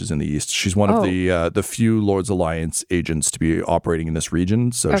Mulmaster, which is in the east. She's one of the few Lord's Alliance agents to be operating in this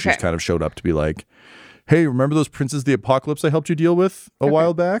region. So she's kind of showed up to be like, hey, remember those Princes of the Apocalypse I helped you deal with a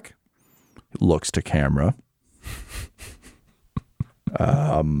while back? Looks to camera.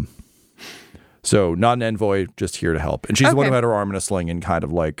 So not an envoy, just here to help. And she's the one who had her arm in a sling and kind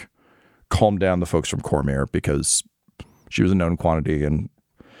of like calmed down the folks from Cormyr because she was a known quantity. And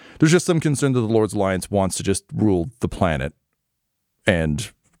there's just some concern that the Lord's Alliance wants to just rule the planet.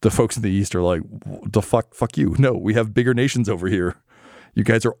 And the folks in the East are like, the fuck you. No, we have bigger nations over here. You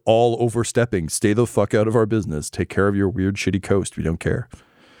guys are all overstepping. Stay the fuck out of our business. Take care of your weird, shitty coast. We don't care.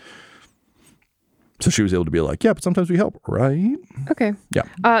 So she was able to be like, yeah, but sometimes we help, right? Okay. Yeah.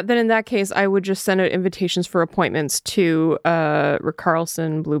 Then in that case, I would just send out invitations for appointments to Rick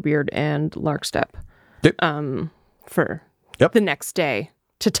Carlson, Bluebeard, and Larkstep for the next day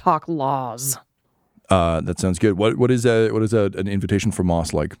to talk laws. That sounds good. What is an invitation for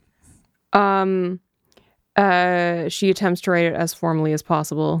Moss like? She attempts to write it as formally as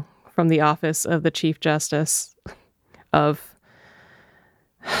possible from the office of the Chief Justice of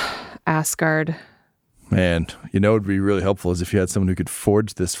Asgard. Man, you know, it'd be really helpful is if you had someone who could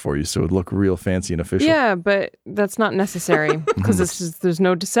forge this for you so it would look real fancy and official. Yeah, but that's not necessary because there's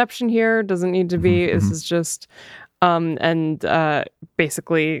no deception here. It doesn't need to be. This is just,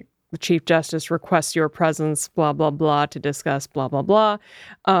 basically the Chief Justice requests your presence, blah, blah, blah, to discuss blah, blah, blah.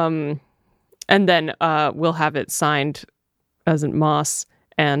 And then we'll have it signed as in Moss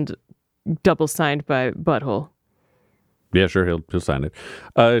and double signed by Butthole. Yeah, sure, he'll sign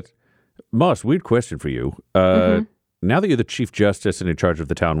it. Moss, weird question for you. Now that you're the Chief Justice and in charge of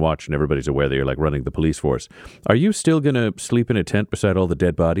the town watch and everybody's aware that you're like running the police force, are you still going to sleep in a tent beside all the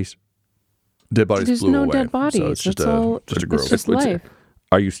dead bodies? Dead bodies There's blew no away. dead bodies. So it's just That's all. just a grove. It's just life.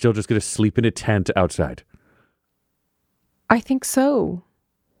 Are you still just going to sleep in a tent outside? I think so.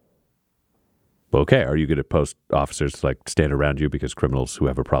 Okay, are you going to post officers to like stand around you because criminals who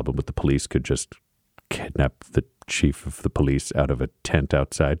have a problem with the police could just kidnap the chief of the police out of a tent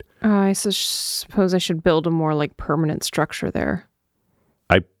outside? I suppose I should build a more like permanent structure there.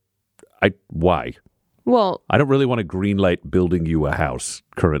 Why? Well, I don't really want to greenlight building you a house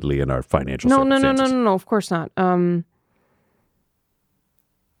currently in our financial circumstances. No, of course not.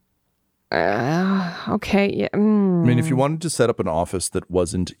 Okay, yeah. I mean, if you wanted to set up an office that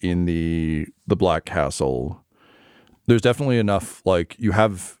wasn't in the Black Castle, there's definitely enough, like, you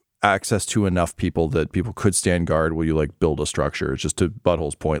have access to enough people that people could stand guard while you, like, build a structure. It's just to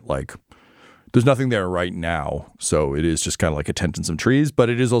Butthole's point, like, there's nothing there right now, so it is just kind of like a tent and some trees, but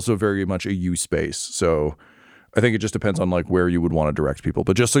it is also very much a U space, so I think it just depends on, like, where you would want to direct people.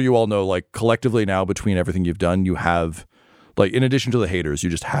 But just so you all know, like, collectively now, between everything you've done, you have... Like, in addition to the haters, you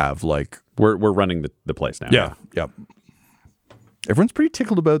just have, like... We're running the place now. Yeah. Everyone's pretty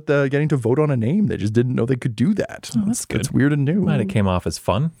tickled about getting to vote on a name. They just didn't know they could do that. Oh, that's good. It's weird and new. Glad it came off as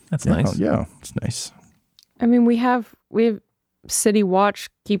fun. That's nice. Yeah, it's nice. I mean, we have City Watch,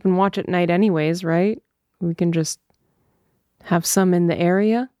 keeping watch at night anyways, right? We can just have some in the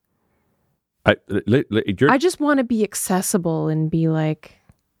area. I just want to be accessible and be like,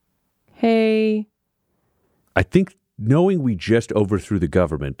 hey... I think... Knowing we just overthrew the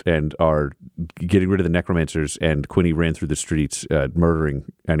government and are getting rid of the necromancers and Quinny ran through the streets murdering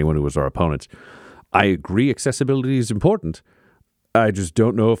anyone who was our opponents, I agree accessibility is important. I just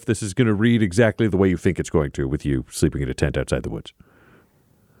don't know if this is going to read exactly the way you think it's going to with you sleeping in a tent outside the woods.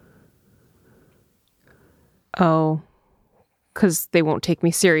 Oh, because they won't take me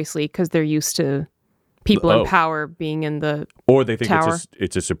seriously because they're used to people in power being in the Or they think tower.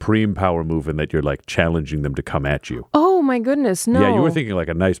 it's a supreme power move and that you're like challenging them to come at you. Oh my goodness, no. Yeah, you were thinking like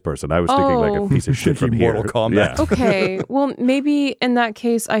a nice person. I was thinking like a piece of shit from here. Mortal Kombat. Yeah. Okay, well, maybe in that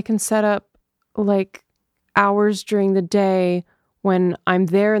case I can set up like hours during the day when I'm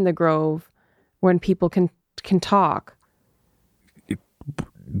there in the Grove when people can talk.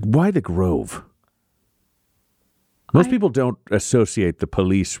 Why the Grove? Most people don't associate the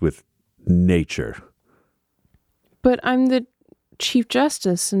police with nature. But I'm the Chief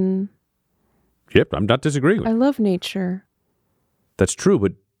Justice and... Yep, I'm not disagreeing with you. I love nature. That's true,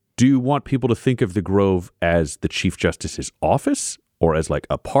 but do you want people to think of the Grove as the Chief Justice's office or as like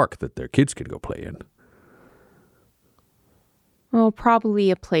a park that their kids can go play in? Well, probably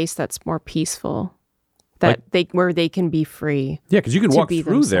a place that's more peaceful. that where they can be free. Yeah, because you can to walk be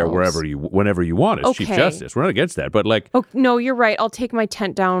through there themselves. whenever you want as Chief Okay. Justice. We're not against that, but like, Oh, no, you're right. I'll take my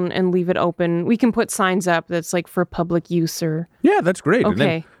tent down and leave it open. We can put signs up that's like for public use or... yeah, that's great. And then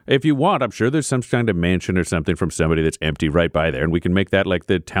Okay. if you want, I'm sure there's some kind of mansion or something from somebody that's empty right by there, and we can make that like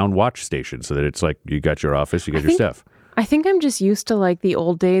the town watch station so that it's like you got your office, you got your stuff. I think I'm just used to like the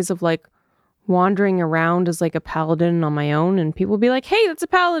old days of like wandering around as like a paladin on my own, and people would be like, hey, that's a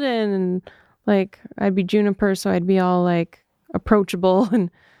paladin. And like, I'd be Juniper, so I'd be all like approachable,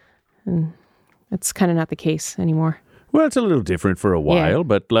 and that's kind of not the case anymore. Well, it's a little different for a while,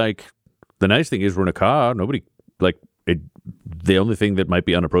 but like the nice thing is we're in a car. Nobody like it. The only thing that might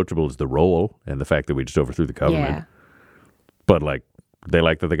be unapproachable is the role and the fact that we just overthrew the government. Yeah. But like they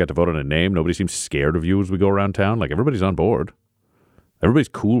like that they got to vote on a name. Nobody seems scared of you as we go around town. Like everybody's on board. Everybody's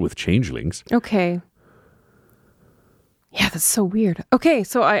cool with changelings. Okay. Yeah, that's so weird. Okay,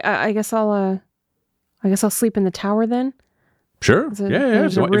 so I guess I'll sleep in the tower then. Sure. Is it- Yeah.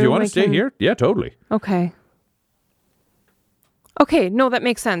 there's a If you room want I to stay can- here, yeah, totally. Okay. Okay, no, that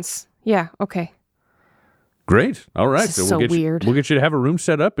makes sense. Yeah, okay. Great. All right. This is we'll so get weird. We'll get you to have a room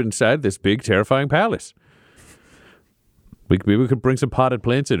set up inside this big, terrifying palace. Maybe we could bring some potted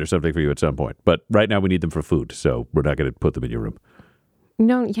plants in or something for you at some point. But right now we need them for food, so we're not going to put them in your room.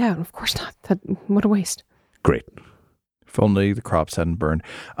 No, yeah, of course not. What a waste. Great. If only the crops hadn't burned.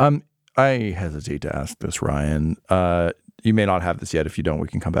 I hesitate to ask this, Ryan. You may not have this yet. If you don't, we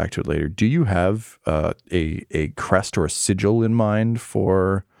can come back to it later. Do you have a crest or a sigil in mind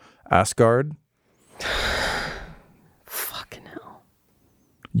for Asgard? Fucking hell.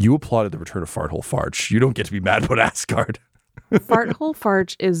 You applauded the return of Farthole Farch. You don't get to be mad about Asgard. Farthole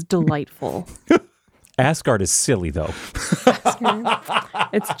Farch is delightful. Asgard is silly, though.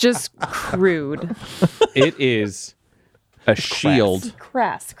 It's just crude. It is a shield.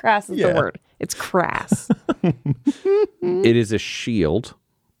 Crass. Crass is the word. It's crass. It is a shield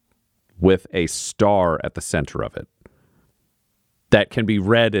with a star at the center of it that can be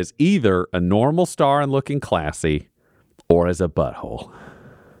read as either a normal star and looking classy or as a butthole.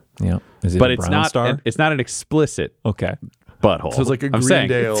 Yeah. Is it But a it's brown not star? it's not an explicit Okay. butthole. So it's like a I'm saying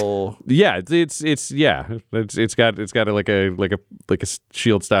Greendale. yeah, it's got like a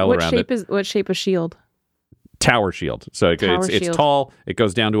shield style What around shape it. what shape of shield? Tower shield. So Tower it's shield. tall. It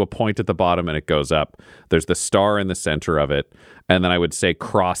goes down to a point at the bottom and it goes up. There's the star in the center of it, and then I would say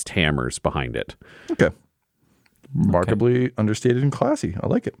crossed hammers behind it. Okay. Remarkably understated and classy. I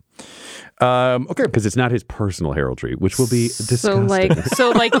like it. Okay. Because it's not his personal heraldry, which will be disgusting.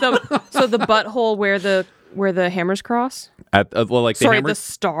 So the butthole where the hammers cross. The Sorry, hammers, the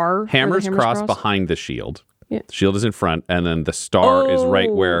star. where the hammers cross behind the shield. Yeah. The shield is in front, and then the star is right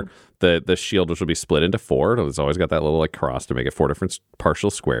Oh. where the shield, which will be split into four. It's always got that little like cross to make it four different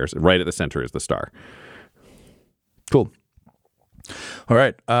partial squares. Right at the center is the star. Cool. All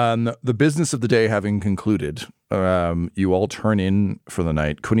right. The business of the day having concluded, you all turn in for the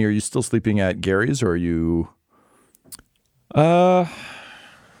night. Quinny, are you still sleeping at Gary's, or are you?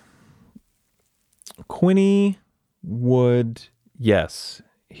 Quinny would, yes,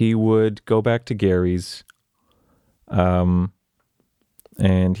 he would go back to Gary's, and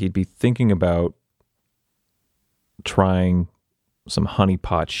he'd be thinking about trying some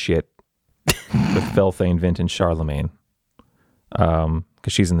honeypot shit with Felthane, Vint, and Charlemagne, because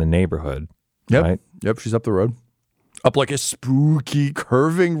she's in the neighborhood. Yep. Right? Yep. She's up the road, up like a spooky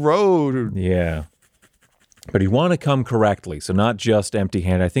curving road. Yeah. But he'd want to come correctly, so not just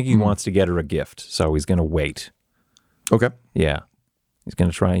empty-handed. I think he wants to get her a gift, so he's going to wait. Okay. Yeah. He's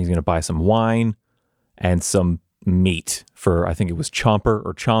going to buy some wine and some meat for, I think it was Chomper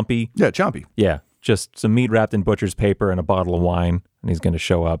or Chompy. Yeah, Chompy. Yeah. Just some meat wrapped in butcher's paper and a bottle of wine. And he's going to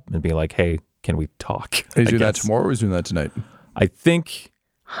show up and be like, hey, can we talk? Is he I doing that guess. tomorrow, or is he doing that tonight? I think,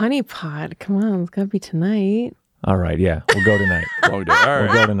 Honeypot. Come on, it's gotta be tonight. all right, yeah, we'll go tonight. Long day. All We'll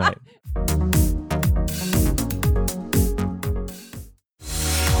right. go tonight.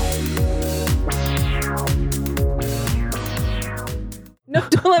 No,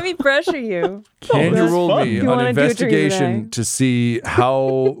 don't let me pressure you. Can you roll me You an wanna do it during the investigation day? to see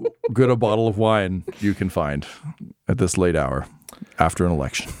how good a bottle of wine you can find at this late hour after an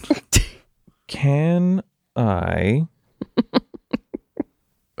election? Can I?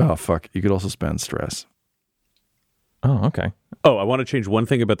 Oh, fuck. You could also spend stress. Oh, okay. Oh, I want to change one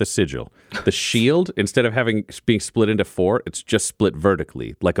thing about the sigil. The shield, instead of being split into four, it's just split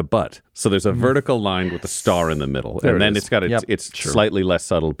vertically, like a butt. So there's a vertical line with a star in the middle. There and it then is. it's got Yep, it's sure. slightly less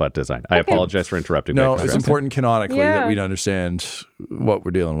subtle butt design. I apologize for interrupting. No, that it's conversation. important canonically that Yeah. we understand what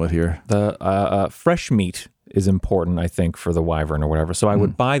we're dealing with here. The fresh meat is important, I think, for the wyvern or whatever. So I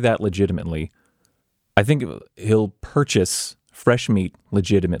would buy that legitimately. I think he'll purchase fresh meat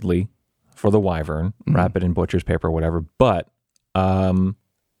legitimately for the wyvern, wrap it in butcher's paper or whatever. But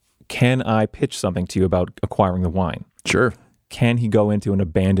can I pitch something to you about acquiring the wine? Sure. Can he go into an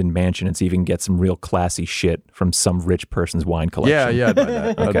abandoned mansion and see if he can get some real classy shit from some rich person's wine collection? Yeah, I'd buy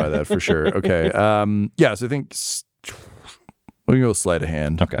that. I'd buy that for sure. Okay. Yeah, so I think we can go sleight of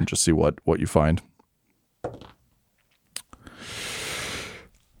hand and just see what you find.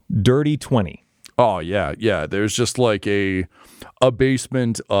 Dirty 20. Oh, yeah. Yeah, there's just like a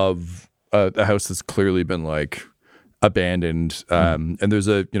basement of a house that's clearly been like abandoned. And there's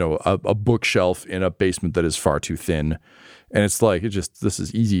a bookshelf in a basement that is far too thin. And it's like, this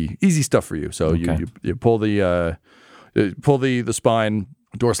is easy stuff for you. So you pull the spine,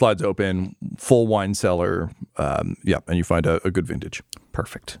 door slides open, full wine cellar. And you find a good vintage.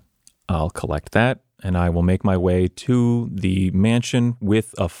 Perfect. I'll collect that and I will make my way to the mansion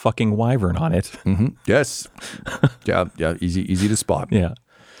with a fucking wyvern on it. Mm-hmm. Yes. Yeah. Easy to spot. Yeah.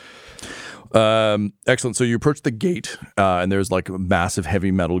 Excellent. So you approach the gate, and there's like a massive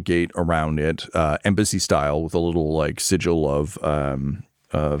heavy metal gate around it, embassy style, with a little like sigil of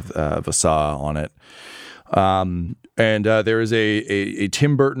Vasa on it. And there is a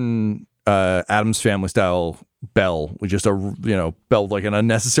Tim Burton Addams Family style bell with just a bell like an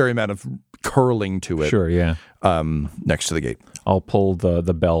unnecessary amount of curling to it. Sure. Yeah. Next to the gate. I'll pull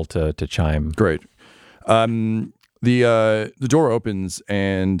the bell to chime. Great. The door opens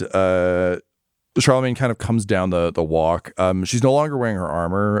and Charlemagne kind of comes down the walk. She's no longer wearing her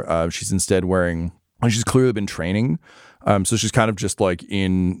armor. She's instead wearing. She's clearly been training. So she's kind of just like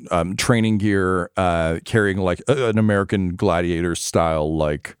in training gear, carrying like an American gladiator style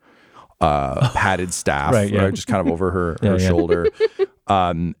like padded staff, right? Just kind of over her shoulder.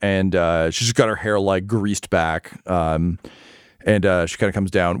 And she's just got her hair like greased back. And she kind of comes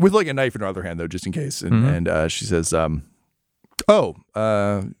down with like a knife in her other hand, though, just in case. And she says,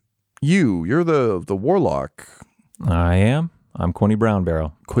 you're the warlock. I am. I'm Quinny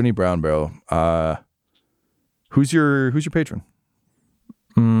Brownbarrow. Quinny Brownbarrow. Who's your patron?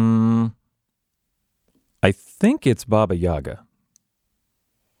 I think it's Baba Yaga.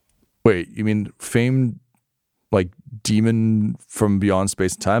 Wait, you mean famed like demon from beyond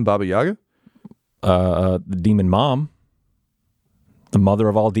space and time, Baba Yaga? The demon mom. The mother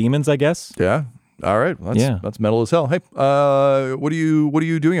of all demons, I guess. Yeah. All right. Well, that's metal as hell. Hey, what are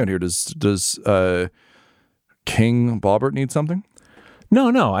you doing out here? Does King Bobbert need something?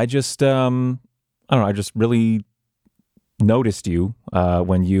 No. I just I don't know. I just really noticed you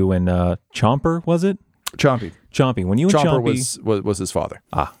when you and Chomper, was it? Chompy. When you and Chomper was his father.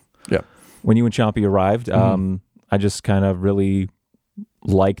 Ah. Yeah. When you and Chompy arrived, I just kind of really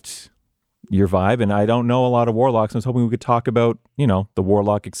liked your vibe, and I don't know a lot of warlocks. I was hoping we could talk about, the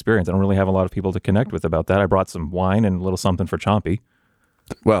warlock experience. I don't really have a lot of people to connect with about that. I brought some wine and a little something for Chompy.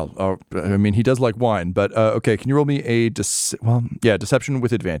 Well, he does like wine, but okay. Can you roll me a deception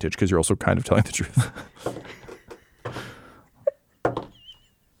with advantage, because you're also kind of telling the truth.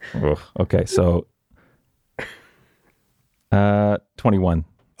 Okay, so 21.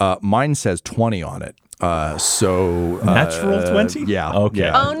 Mine says 20 on it. So natural 20? Yeah. Okay.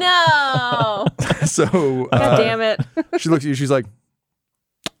 Yeah. Oh no. So God damn it. She looks at you, she's like, is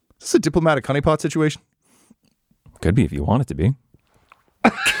this a diplomatic honeypot situation? Could be if you want it to be.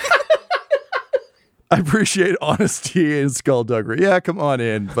 I appreciate honesty and skullduggery. Yeah, come on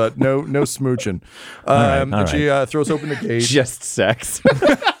in, but no smooching. All right. She throws open the gate. Just sex.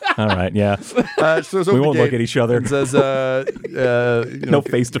 All right, yeah. We won't look at each other. And says, no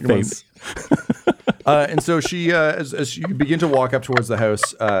face to face. And so she, as you begin to walk up towards the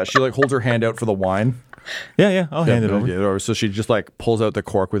house, she like holds her hand out for the wine. Yeah, I'll hand it over. So she just like pulls out the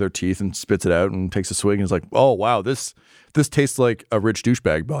cork with her teeth and spits it out and takes a swig and is like, "Oh wow, this tastes like a rich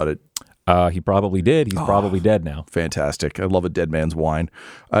douchebag bought it." He probably did. He's probably dead now. Fantastic. I love a dead man's wine.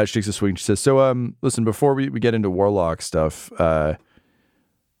 She takes a swig and she says, "So, listen, before we get into warlock stuff,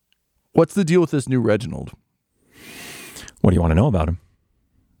 what's the deal with this new Reginald?" What do you want to know about him?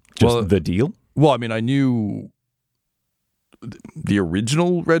 Just the deal? Well, I knew the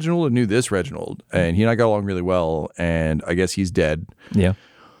original Reginald and knew this Reginald, and he and I got along really well, and I guess he's dead. Yeah.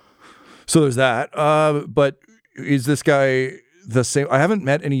 So there's that. But is this guy the same? I haven't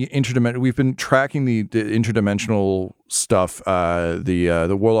met any interdimensional. We've been tracking the interdimensional stuff.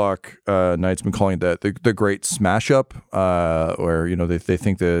 The Warlock Knight's been calling it the Great Smash Up, where they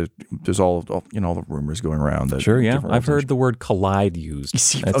think that there's all the rumors going around. That sure, yeah, I've heard the word collide used.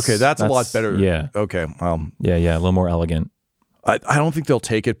 That's a lot better. Yeah. Okay. Yeah, a little more elegant. I don't think they'll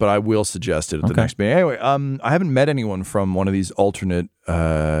take it, but I will suggest it at the next meeting. Anyway, I haven't met anyone from one of these alternate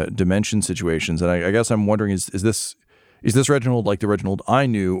dimension situations, and I guess I'm wondering, is this Reginald like the Reginald I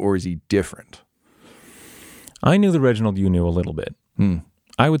knew, or is he different? I knew the Reginald you knew a little bit.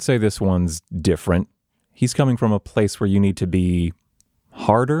 I would say this one's different. He's coming from a place where you need to be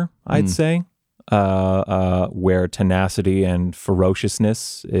harder, I'd say, where tenacity and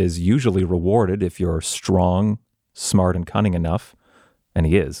ferociousness is usually rewarded if you're strong, smart, and cunning enough, and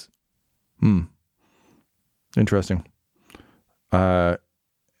he is. Interesting. And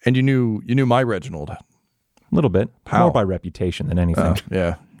you knew my Reginald a little bit. How? More by reputation than anything.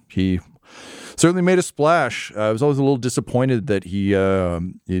 Yeah, he certainly made a splash. I was always a little disappointed that he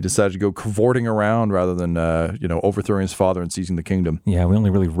decided to go cavorting around rather than overthrowing his father and seizing the kingdom. Yeah, we only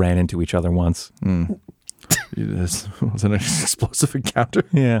really ran into each other once. This was an explosive encounter.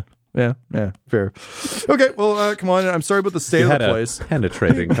 Yeah. Yeah, fair. Okay, well, come on. I'm sorry about the state of the place.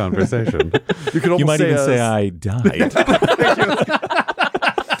 Penetrating conversation. You could almost might even say I died.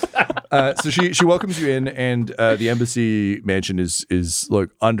 So she welcomes you in, and the embassy mansion is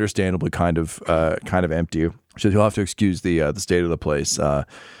look understandably kind of empty. So you'll have to excuse the state of the place.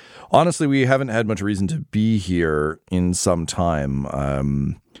 Honestly, we haven't had much reason to be here in some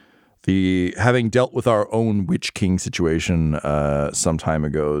time. Having dealt with our own Witch King situation some time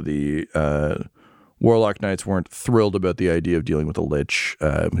ago, the Warlock Knights weren't thrilled about the idea of dealing with a lich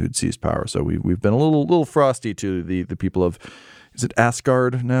who'd seized power. So we've been a little frosty to the people of, is it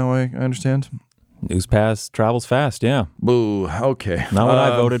Asgard now? I understand. News pass travels fast. Yeah. Boo. Okay. Not what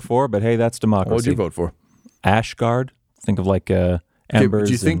I voted for, but hey, that's democracy. What would you vote for? Ashgard. Think of like embers.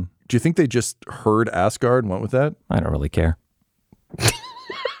 Do you think they just heard Asgard and went with that? I don't really care.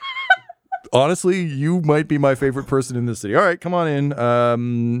 Honestly, you might be my favorite person in this city. All right, come on in.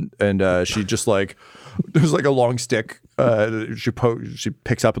 And she just there's like a long stick. She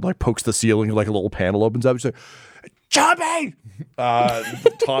picks up and like pokes the ceiling, like a little panel opens up. She's like, Chubby!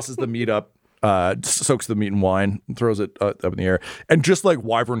 Tosses the meat up, soaks the meat in wine, throws it up in the air, and just like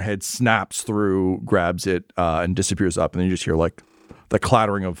Wyvern Head snaps through, grabs it, and disappears up. And then you just hear like the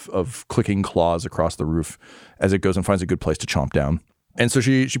clattering of clicking claws across the roof as it goes and finds a good place to chomp down. And so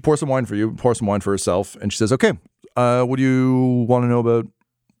she pours some wine for you, pours some wine for herself, and she says, okay, what do you want to know about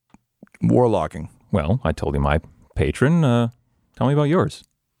warlocking? Well, I told you my patron. Tell me about yours.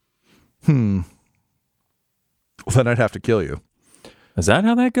 Well, then I'd have to kill you. Is that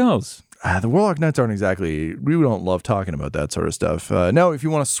how that goes? The Warlock Knights aren't exactly, we don't love talking about that sort of stuff. Now, if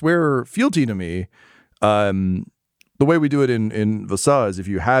you want to swear fealty to me, the way we do it in Vasa is if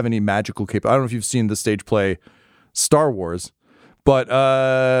you have any magical I don't know if you've seen the stage play Star Wars, but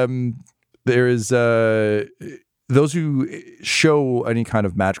there is those who show any kind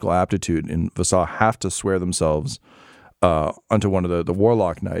of magical aptitude in Vasa have to swear themselves unto one of the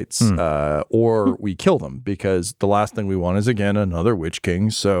Warlock Knights, or we kill them, because the last thing we want is, again, another Witch King.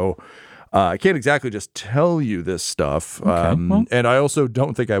 So I can't exactly just tell you this stuff. Okay, and I also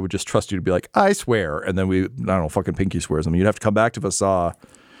don't think I would just trust you to be like, I swear, and then fucking Pinky swears. I mean, you'd have to come back to Vasa.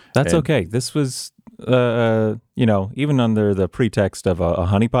 That's okay. This was, even under the pretext of a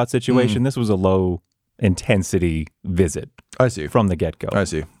honeypot situation, this was a low intensity visit. I see. From the get-go. I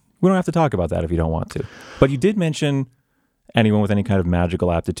see. We don't have to talk about that if you don't want to. But you did mention anyone with any kind of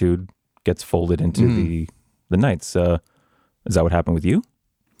magical aptitude gets folded into the knights. Is that what happened with you?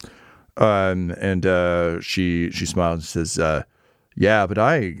 And she smiled and says, yeah, but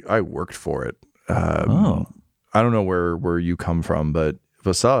I worked for it. I don't know where you come from, but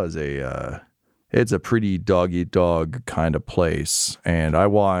Vasa is it's a pretty dog-eat-dog kind of place. And I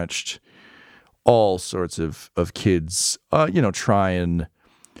watched all sorts of kids, try and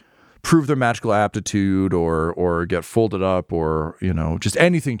prove their magical aptitude or get folded up or, just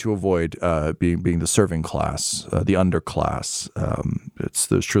anything to avoid being the serving class, the underclass.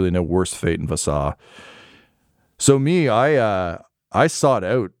 There's truly no worse fate in Vasa. So me, I sought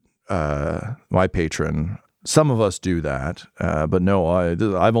out my patron. Some of us do that, but no,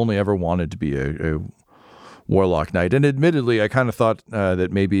 I've only ever wanted to be a Warlock Knight. And admittedly, I kind of thought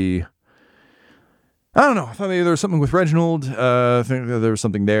that maybe, I don't know, I thought maybe there was something with Reginald. I think that there was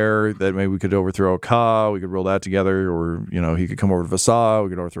something there that maybe we could overthrow Ka, we could roll that together, or, he could come over to Vasa, we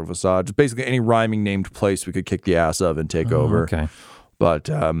could overthrow Vasa. Just basically any rhyming named place we could kick the ass of and take over. Okay. But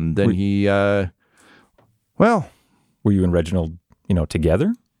then Were you and Reginald,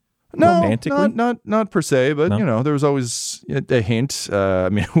 together? No, romantically? not per se, but No? there was always a hint. Who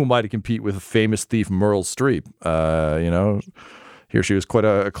am I to compete with famous thief Meryl Streep? Here she was quite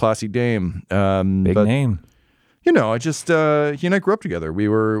a classy dame. Big name. I just he and I grew up together. We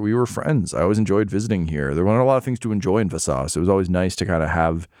were friends. I always enjoyed visiting here. There weren't a lot of things to enjoy in Vasas. It was always nice to kind of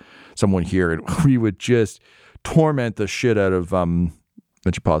have someone here, and we would just torment the shit out of.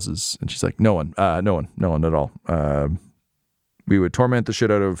 Then she pauses, and she's like, "No one at all." We would torment the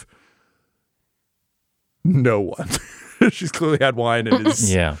shit out of no one. She's clearly had wine and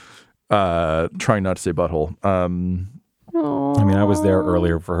is trying not to say butthole. I mean, I was there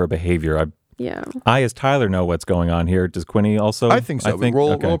earlier for her behavior. I, as Tyler, know what's going on here. Does Quinny also? I think so.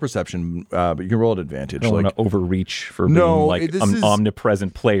 Roll perception, but you can roll at advantage. I don't want to overreach for being an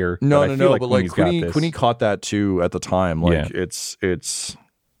omnipresent player. No. But Quinny caught that too at the time. It's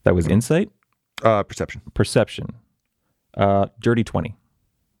that was insight. Perception. Dirty 20.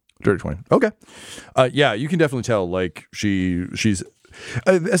 Dirty 20. Okay. You can definitely tell. Like she's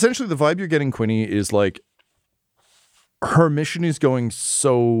essentially the vibe you're getting, Quinny, is like. Her mission is going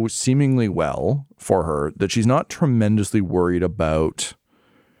so seemingly well for her that she's not tremendously worried about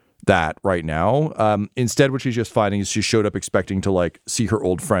that right now. Instead, what she's just finding is she showed up expecting to like see her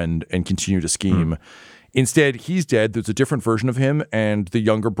old friend and continue to scheme. Instead, he's dead. There's a different version of him, and the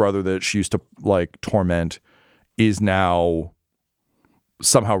younger brother that she used to like torment is now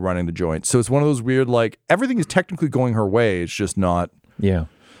somehow running the joint. So it's one of those weird, like, everything is technically going her way. It's just not. Yeah.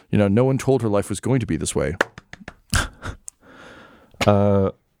 No one told her life was going to be this way.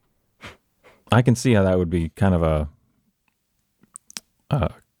 I can see how that would be kind of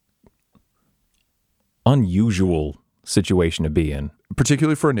a unusual situation to be in.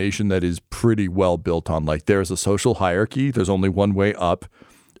 Particularly for a nation that is pretty well built on, like, there's a social hierarchy. There's only one way up.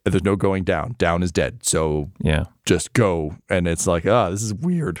 And there's no going down. Down is dead. So just go. And it's like, this is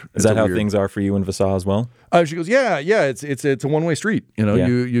weird. Is that how things are for you in Vasas as well? She goes, yeah. It's a one-way street.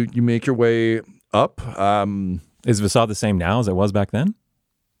 You make your way up. Is Vasas the same now as it was back then?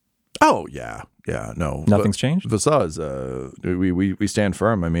 Oh, yeah. Yeah, no. Nothing's changed? Vasas, we stand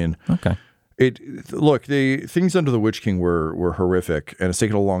firm. I mean, okay. The things under the Witch King were horrific, and it's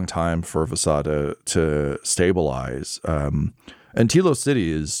taken a long time for Vasas to stabilize. And Telos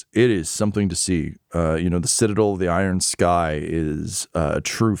City is something to see. The Citadel of the Iron Sky is a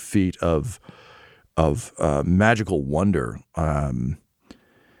true feat of magical wonder. And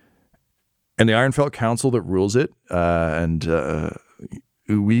the Ironfell Council that rules it,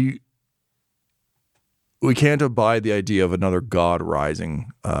 we can't abide the idea of another god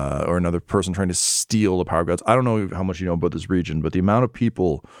rising or another person trying to steal the power of gods. I don't know how much you know about this region, but the amount of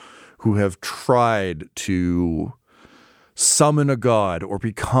people who have tried to summon a god or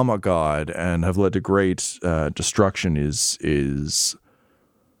become a god and have led to great destruction is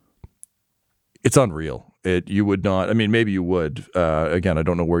it's unreal. You would not. I mean, maybe you would. Again, I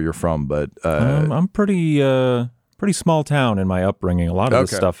don't know where you're from, but I'm pretty small town in my upbringing. A lot of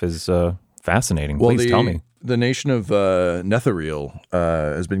this stuff is fascinating. Please tell me. The nation of Netheril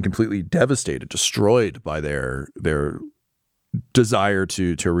has been completely devastated, destroyed by their desire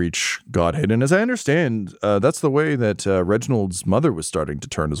to reach godhead. And as I understand, that's the way that Reginald's mother was starting to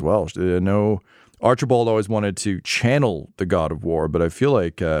turn as well. I know Archibald always wanted to channel the god of war, but I feel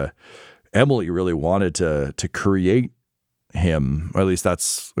like Emily really wanted to create him. Or at least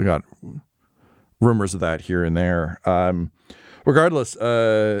we got rumors of that here and there. Regardless,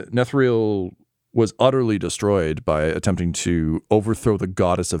 Netheril was utterly destroyed by attempting to overthrow the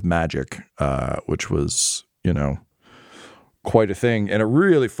goddess of magic, which was, quite a thing. And it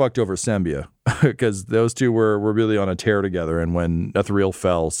really fucked over Sembia because those two were really on a tear together. And when Netheril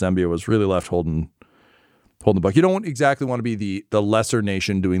fell, Sembia was really left holding the book. You don't exactly want to be the lesser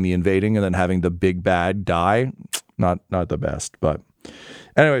nation doing the invading and then having the big bad die. Not the best. But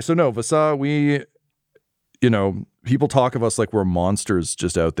anyway, so no, Vasas, people talk of us like we're monsters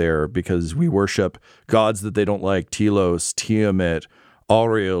just out there because we worship gods that they don't like. Telos, Tiamat,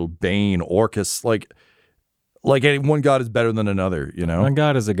 Auriel, Bane, Orcus. Like any one god is better than another, One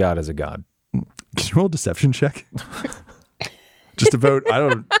god is a god is a god. Can you roll a deception check? Just about,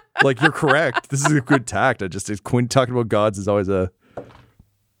 you're correct. This is a good tact. Quinn talking about gods is always a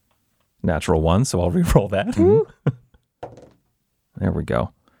natural one, so I'll re-roll that. Mm-hmm. There we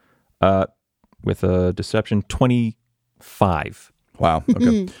go. With a deception 25. Wow.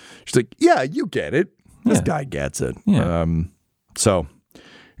 Okay. She's like, yeah, you get it. This guy gets it. Yeah. So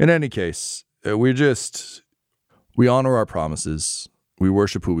in any case, we honor our promises. We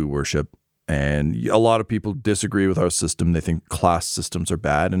worship who we worship. And a lot of people disagree with our system. They think class systems are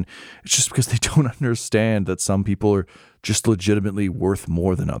bad. And it's just because they don't understand that some people are just legitimately worth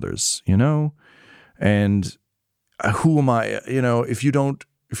more than others, And who am I, if you aren't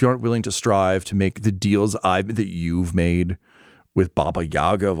willing to strive to make the deals that you've made with Baba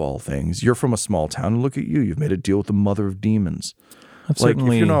Yaga of all things. You're from a small town, and look at you. You've made a deal with the mother of demons. If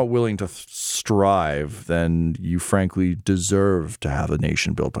you're not willing to strive, then you frankly deserve to have a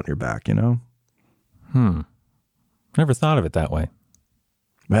nation built on your back, you know? Never thought of it that way.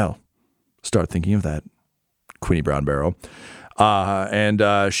 Well, start thinking of that, Queenie Brown Barrow.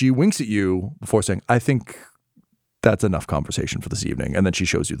 And she winks at you before saying, I think that's enough conversation for this evening. And then she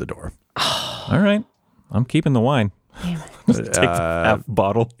shows you the door. All right. I'm keeping the wine. Just take the half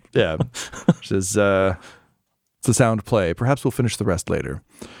bottle. Yeah. She says, it's a sound play. Perhaps we'll finish the rest later.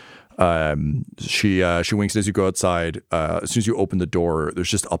 She winks as you go outside. As soon as you open the door, there's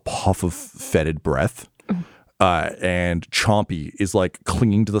just a puff of fetid breath. And Chompy is like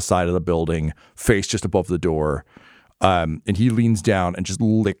clinging to the side of the building, face just above the door. And he leans down and just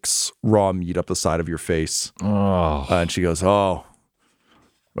licks raw meat up the side of your face. Oh. And she goes, oh,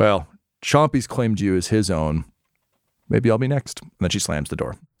 well, Chompy's claimed you as his own. Maybe I'll be next. And then she slams the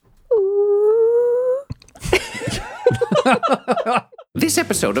door. This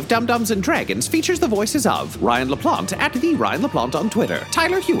episode of Dum Dums and Dragons features the voices of Ryan LaPlante at the Ryan LaPlante on Twitter,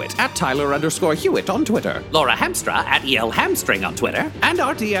 Tyler Hewitt at Tyler_Hewitt on Twitter, Laura Hamstra at EL Hamstring on Twitter, and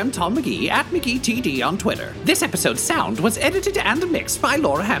our DM Tom McGee at McGeeTD on Twitter. This episode's sound was edited and mixed by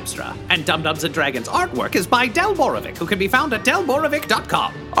Laura Hamstra, and Dum Dums and Dragons artwork is by Del Borovic, who can be found at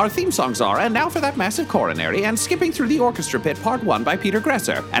delborovic.com. Our theme songs are And Now for That Massive Coronary and Skipping Through the Orchestra Pit Part 1 by Peter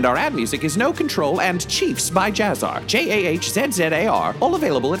Gresser, and our ad music is No Control and Chiefs by Jazzar, JAHZZAR, all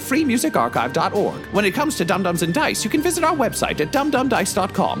available at freemusicarchive.org. When it comes to Dum Dums and Dice, you can visit our website at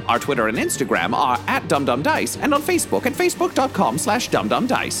dumdumdice.com. Our Twitter and Instagram are at dumdumdice, and on Facebook at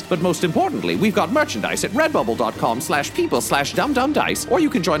facebook.com/dumdumdice. But most importantly, we've got merchandise at redbubble.com/people/dumdumdice, or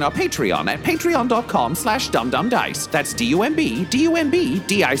you can join our Patreon at patreon.com/dumdumdice. That's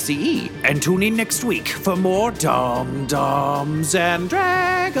DUMBDICE. And tune in next week for more Dum Dums and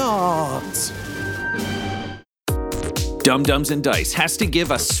Dragons. Dum Dums and Dice has to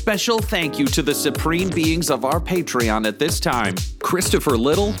give a special thank you to the supreme beings of our Patreon at this time. Christopher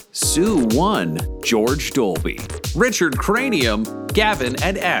Little, Sue One, George Dolby, Richard Cranium, Gavin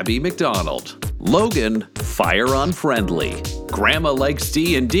and Abby McDonald, Logan, Fire Unfriendly, Grandma Likes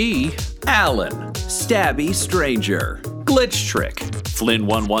D&D, Alan, Stabby Stranger, Glitch Trick,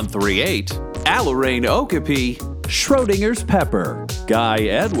 Flynn1138, Alarain Okapi, Schrodinger's Pepper, Guy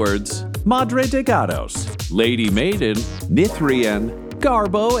Edwards, Madre de Gatos, Lady Maiden, Nithrian,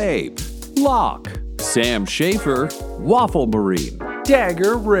 Garbo Ape, Locke, Sam Schaefer, Waffle Marine,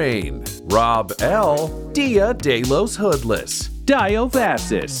 Dagger Rain, Rob L, Dia De Los Hoodless, Dio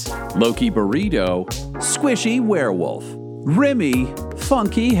Vassis, Loki Burrito, Squishy Werewolf, Remy,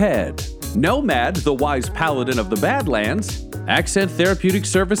 Funky Head, Nomad, the Wise Paladin of the Badlands, Accent Therapeutic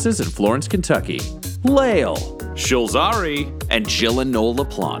Services in Florence, Kentucky, Lael, Shulzari, and Jill and Noel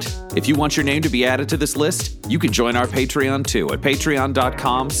LaPlante. If you want your name to be added to this list, you can join our Patreon too at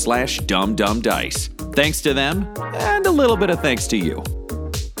patreon.com/dumdumdice. Thanks to them, and a little bit of thanks to you.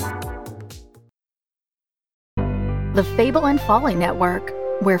 The Fable and Folly Network,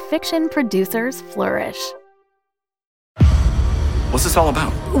 where fiction producers flourish. What's this all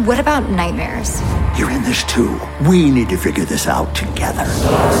about? What about nightmares? You're in this too. We need to figure this out together.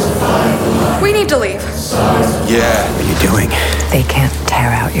 We need to leave. Yeah. What are you doing? They can't tear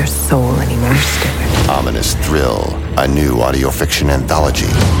out your soul anymore, stupid. Ominous Thrill, a new audio fiction anthology.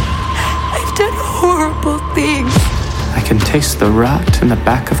 I've done horrible things. I can taste the rot in the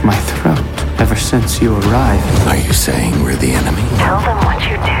back of my throat ever since you arrived. Are you saying we're the enemy? Tell them what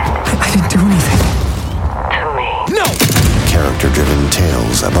you did. I didn't do anything. To me. No! Character-driven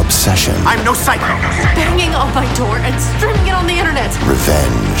tales of obsession. I'm no psycho. Banging on my door and streaming it on the internet.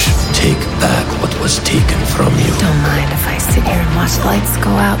 Revenge. Take back what was taken from you. Don't mind if I sit here and watch lights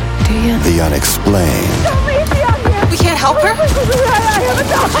go out, do you? The unexplained. Don't leave me out here. We can't help her? I have a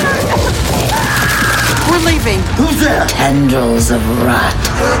daughter. We're leaving. Who's there? Tendrils of rot.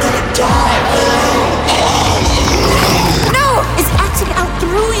 We're gonna die. No! It's acting out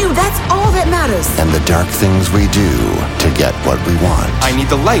through you. That's all that matters. And the dark things we do to get what we want. I need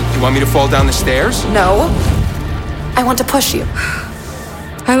the light. You want me to fall down the stairs? No. I want to push you.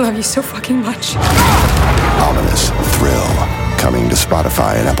 I love you so fucking much. Ominous Thrill. Coming to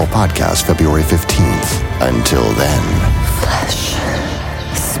Spotify and Apple Podcasts February 15th. Until then. Flesh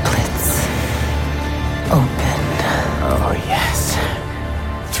splits open. Oh, yes.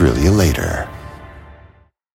 Thrill you later.